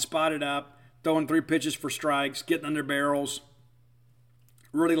ball, can spot it up, throwing 3 pitches for strikes, getting under barrels.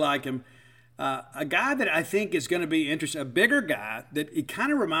 Really like him. A guy that I think is going to be interesting, a bigger guy that it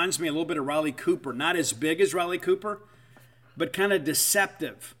kind of reminds me a little bit of Riley Cooper. Not as big as Riley Cooper, but kind of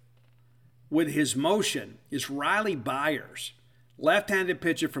deceptive with his motion is Riley Byers. Left-handed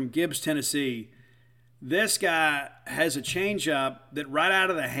pitcher from Gibbs, Tennessee. This guy has a changeup that right out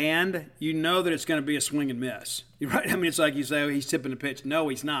of the hand, you know that it's going to be a swing and miss. Right? I mean, it's like you say, oh, he's tipping the pitch. No,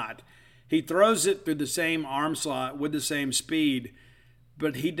 he's not. He throws it through the same arm slot with the same speed,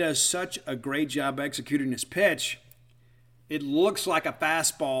 but he does such a great job executing his pitch. It looks like a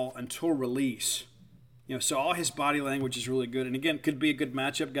fastball until release. So all his body language is really good. And again, could be a good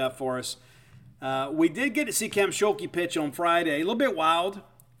matchup guy for us. We did get to see Cam Schulke pitch on Friday. A little bit wild,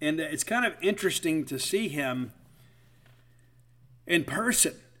 and it's kind of interesting to see him in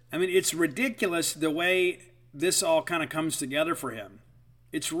person. I mean, it's ridiculous the way this all kind of comes together for him.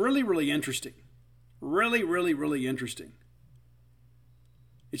 It's really, really interesting. Really, really, really interesting.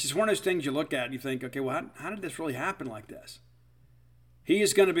 It's just one of those things you look at and you think, okay, well, how did this really happen like this? He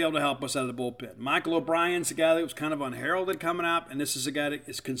is going to be able to help us out of the bullpen. Michael O'Brien's a guy that was kind of unheralded coming up, and this is a guy that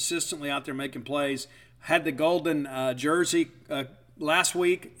is consistently out there making plays. Had the golden jersey last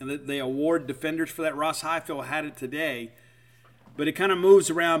week, and they award defenders for that. Ross Highfield had it today, but it kind of moves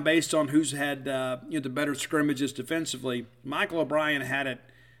around based on who's had the better scrimmages defensively. Michael O'Brien had it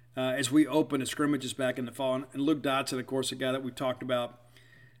as we opened the scrimmages back in the fall, and Luke Dotson, of course, a guy that we've talked about.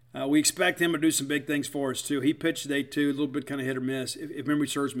 We expect him to do some big things for us, too. He pitched today, too, a little bit kind of hit or miss, if memory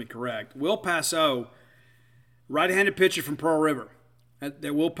serves me correct. Will Passeau, right-handed pitcher from Pearl River.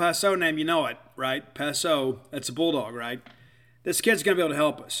 That Will Passeau name, you know it, right? Passeau, that's a Bulldog, right? This kid's going to be able to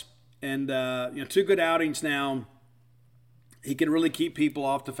help us. And, 2 good outings now. He can really keep people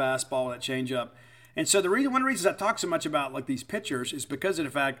off the fastball, that changeup. And so one of the reasons I talk so much about like these pitchers is because of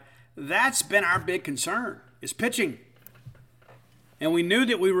the fact that's been our big concern, is pitching. And we knew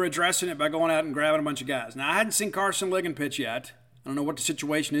that we were addressing it by going out and grabbing a bunch of guys. Now, I hadn't seen Carson Ligon pitch yet. I don't know what the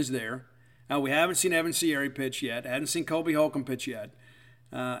situation is there. We haven't seen Evan Sierra pitch yet. I hadn't seen Colby Holcomb pitch yet.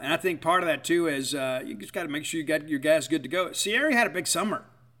 And I think part of that, too, is you just got to make sure you got your guys good to go. Sierra had a big summer,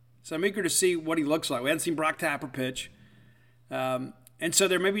 so I'm eager to see what he looks like. We hadn't seen Brock Tapper pitch. And so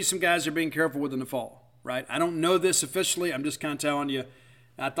there may be some guys they're being careful with in the fall, right? I don't know this officially. I'm just kind of telling you.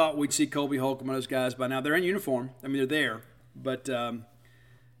 I thought we'd see Colby Holcomb and those guys by now. They're in uniform. I mean, they're there. But,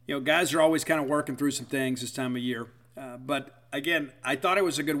 guys are always kind of working through some things this time of year. But again, I thought it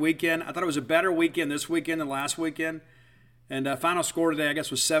was a good weekend. I thought it was a better weekend this weekend than last weekend. And final score today, I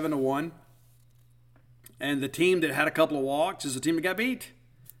guess, was 7-1. And the team that had a couple of walks is the team that got beat.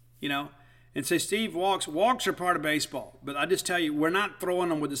 And say, Steve, walks are part of baseball. But I just tell you, we're not throwing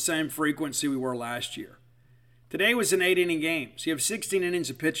them with the same frequency we were last year. Today was an 8-inning game. So you have 16 innings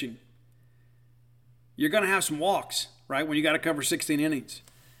of pitching. You're going to have some walks, right, when you got to cover 16 innings.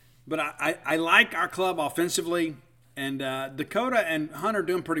 But I like our club offensively. And Dakota and Hunter are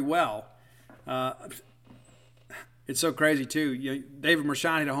doing pretty well. It's so crazy, too. David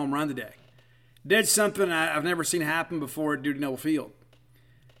Mershon hit a home run today. Did something I've never seen happen before at Duty Noble Field.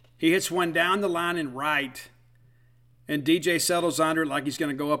 He hits one down the line in right, and DJ settles under it like he's going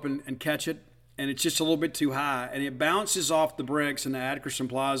to go up and catch it, and it's just a little bit too high, and it bounces off the bricks in the Atkinson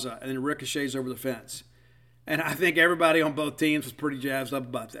Plaza, and then it ricochets over the fence. And I think everybody on both teams was pretty jazzed up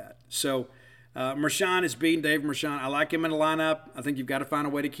about that. So Mershon is beating Dave Mershon. I like him in the lineup. I think you've got to find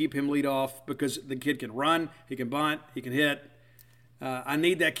a way to keep him lead off because the kid can run, he can bunt, he can hit. I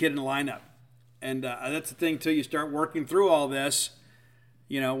need that kid in the lineup. And that's the thing, too. You start working through all this.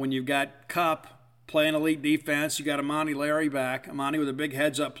 When you've got Kupp playing elite defense, you got Amani Larry back. Amani with a big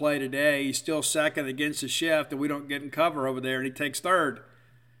heads-up play today. He's still second against the shift, and we don't get in cover over there, and he takes third.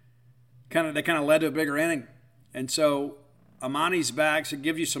 They kind of led to a bigger inning. And so Amani's back, so it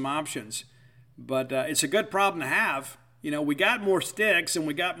gives you some options. But it's a good problem to have. We got more sticks and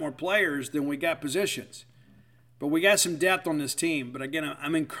we got more players than we got positions. But we got some depth on this team. But, again,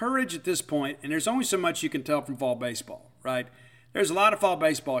 I'm encouraged at this point, and there's only so much you can tell from fall baseball, right? There's a lot of fall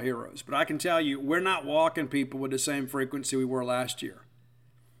baseball heroes, but I can tell you we're not walking people with the same frequency we were last year.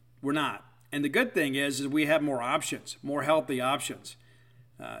 We're not. And the good thing is we have more options, more healthy options.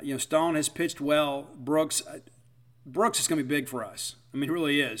 Stone has pitched well. Brooks is going to be big for us. I mean, he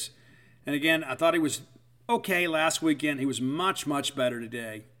really is. And, again, I thought he was okay last weekend. He was much, much better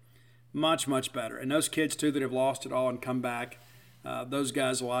today. Much, much better. And those kids, too, that have lost it all and come back, those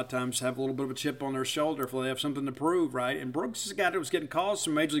guys a lot of times have a little bit of a chip on their shoulder if they have something to prove, right? And Brooks is a guy that was getting calls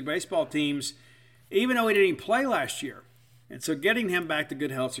from Major League Baseball teams, even though he didn't even play last year. And so getting him back to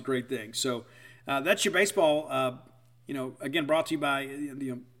good health is a great thing. So that's your baseball, again, brought to you by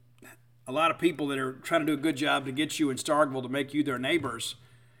a lot of people that are trying to do a good job to get you in Starkville to make you their neighbors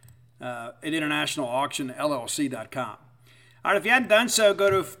at internationalauctionllc.com. All right, if you hadn't done so,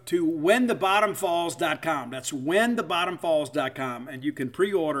 go to whenthebottomfalls.com. That's whenthebottomfalls.com, and you can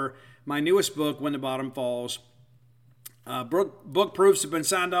pre-order my newest book, When the Bottom Falls. Book proofs have been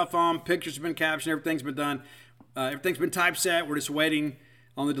signed off on, pictures have been captioned, everything's been done. Everything's been typeset. We're just waiting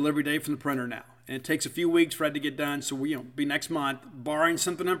on the delivery date from the printer now. And it takes a few weeks for it to get done, so we'll be next month. Barring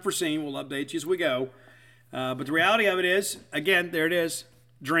something unforeseen, we'll update you as we go. But the reality of it is, again, there it is,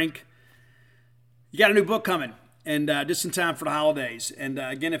 drink. You got a new book coming. And just in time for the holidays. And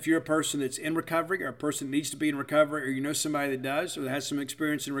again, if you're a person that's in recovery or a person that needs to be in recovery or you know somebody that does or that has some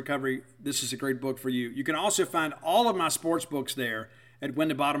experience in recovery, this is a great book for you. You can also find all of my sports books there at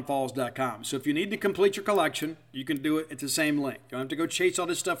whenthebottomfalls.com. So if you need to complete your collection, you can do it at the same link. You don't have to go chase all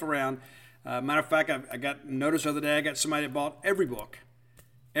this stuff around. Matter of fact, I got notice the other day, I got somebody that bought every book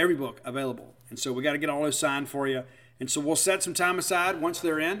available. And so we got to get all those signed for you. And so we'll set some time aside once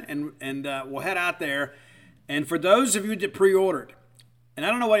they're in and we'll head out there. And for those of you that pre-ordered, and I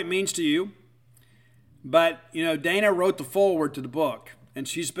don't know what it means to you, but, Dana wrote the foreword to the book, and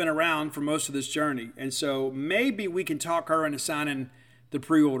she's been around for most of this journey. And so maybe we can talk her into signing the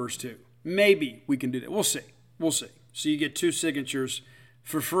pre-orders too. Maybe we can do that. We'll see. So you get 2 signatures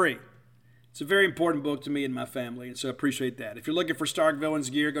for free. It's a very important book to me and my family, and so I appreciate that. If you're looking for Stark Villains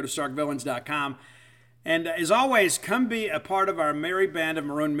gear, go to starkvillains.com. And as always, come be a part of our merry band of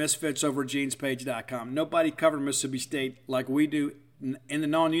maroon misfits over at genespage.com. Nobody covered Mississippi State like we do in the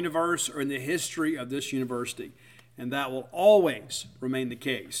known universe or in the history of this university. And that will always remain the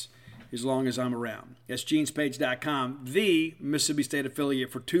case as long as I'm around. That's genespage.com, the Mississippi State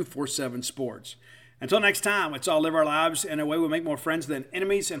affiliate for 247 Sports. Until next time, let's all live our lives in a way we make more friends than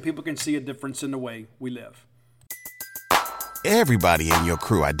enemies and people can see a difference in the way we live. Everybody in your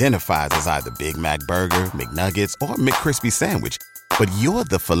crew identifies as either Big Mac Burger, McNuggets, or McCrispy Sandwich. But you're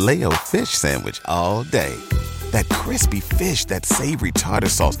the Filet-O-Fish Sandwich all day. That crispy fish, that savory tartar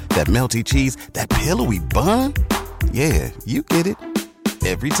sauce, that melty cheese, that pillowy bun. Yeah, you get it.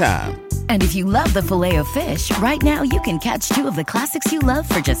 Every time. And if you love the Filet-O-Fish, right now you can catch 2 of the classics you love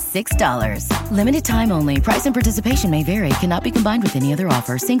for just $6. Limited time only. Price and participation may vary. Cannot be combined with any other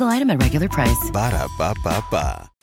offer. Single item at regular price. Ba-da-ba-ba-ba.